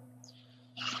now?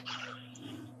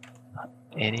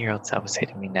 80-year-old self would say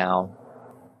to me now,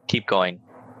 keep going.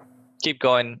 Keep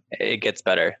going. It gets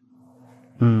better.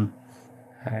 All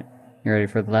right. You ready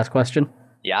for the last question?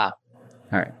 Yeah.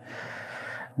 All right.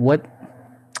 What?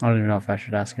 I don't even know if I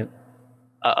should ask it.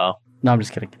 Uh-oh. No, I'm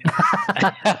just kidding.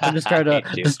 I'm just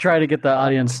trying to get the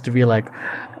audience to be like,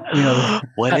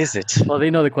 what is it? Well, they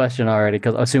know the question already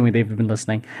because assuming they've been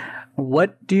listening.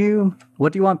 What do you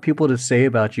want people to say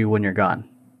about you when you're gone?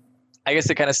 I guess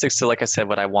it kind of sticks to, like I said,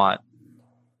 what I want,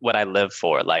 what I live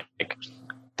for, like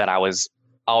that I was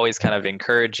always kind of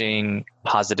encouraging,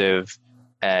 positive,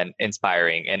 and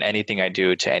inspiring in anything I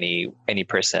do to any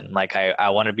person. Like I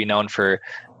want to be known for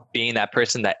being that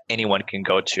person that anyone can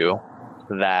go to,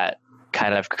 that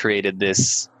kind of created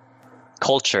this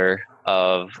culture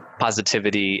of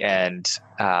positivity and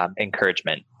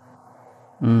encouragement.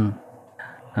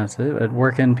 That's it.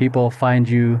 Where can people find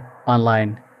you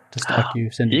online to stalk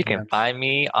you? Send You can find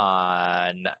me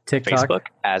on TikTok. Facebook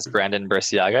as Brandon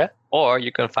Burciaga, or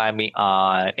you can find me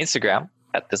on Instagram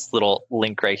at this little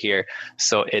link right here.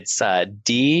 So it's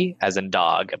D as in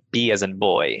dog, B as in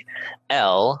boy,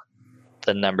 L,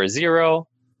 the number 0,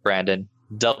 Brandon,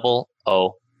 double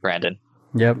O, Brandon.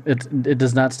 Yep. It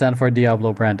does not stand for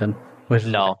Diablo Brandon, which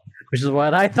is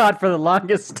what I thought for the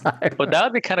longest time. But that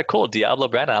would be kind of cool, Diablo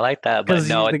Brandon. I like that. But Because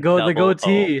no, the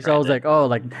goatee. So I was like, oh,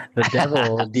 like the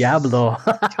devil, Diablo.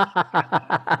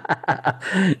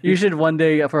 You should one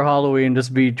day for Halloween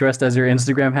just be dressed as your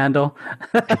Instagram handle.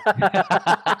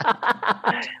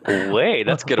 Wait,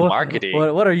 that's good marketing.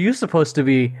 What are you supposed to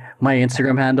be? My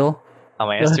Instagram handle? On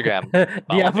my Instagram.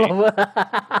 Diablo.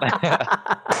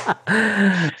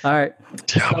 All right.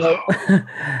 So,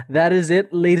 that is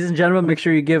it, ladies and gentlemen. Make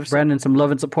sure you give Brandon some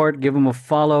love and support. Give him a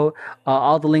follow.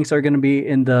 All the links are going to be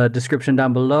in the description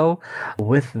down below.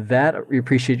 With that, we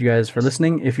appreciate you guys for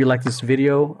listening. If you like this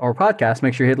video or podcast,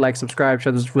 make sure you hit like, subscribe,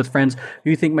 share this with friends who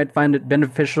you think might find it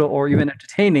beneficial or even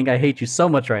entertaining. I hate you so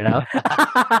much right now.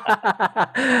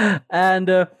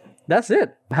 And that's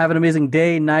it. Have an amazing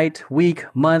day, night, week,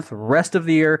 month, rest of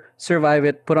the year. Survive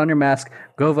it. Put on your mask.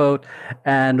 Go vote.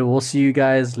 And we'll see you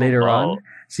guys later on.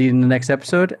 See you in the next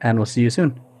episode, and we'll see you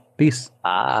soon. Peace.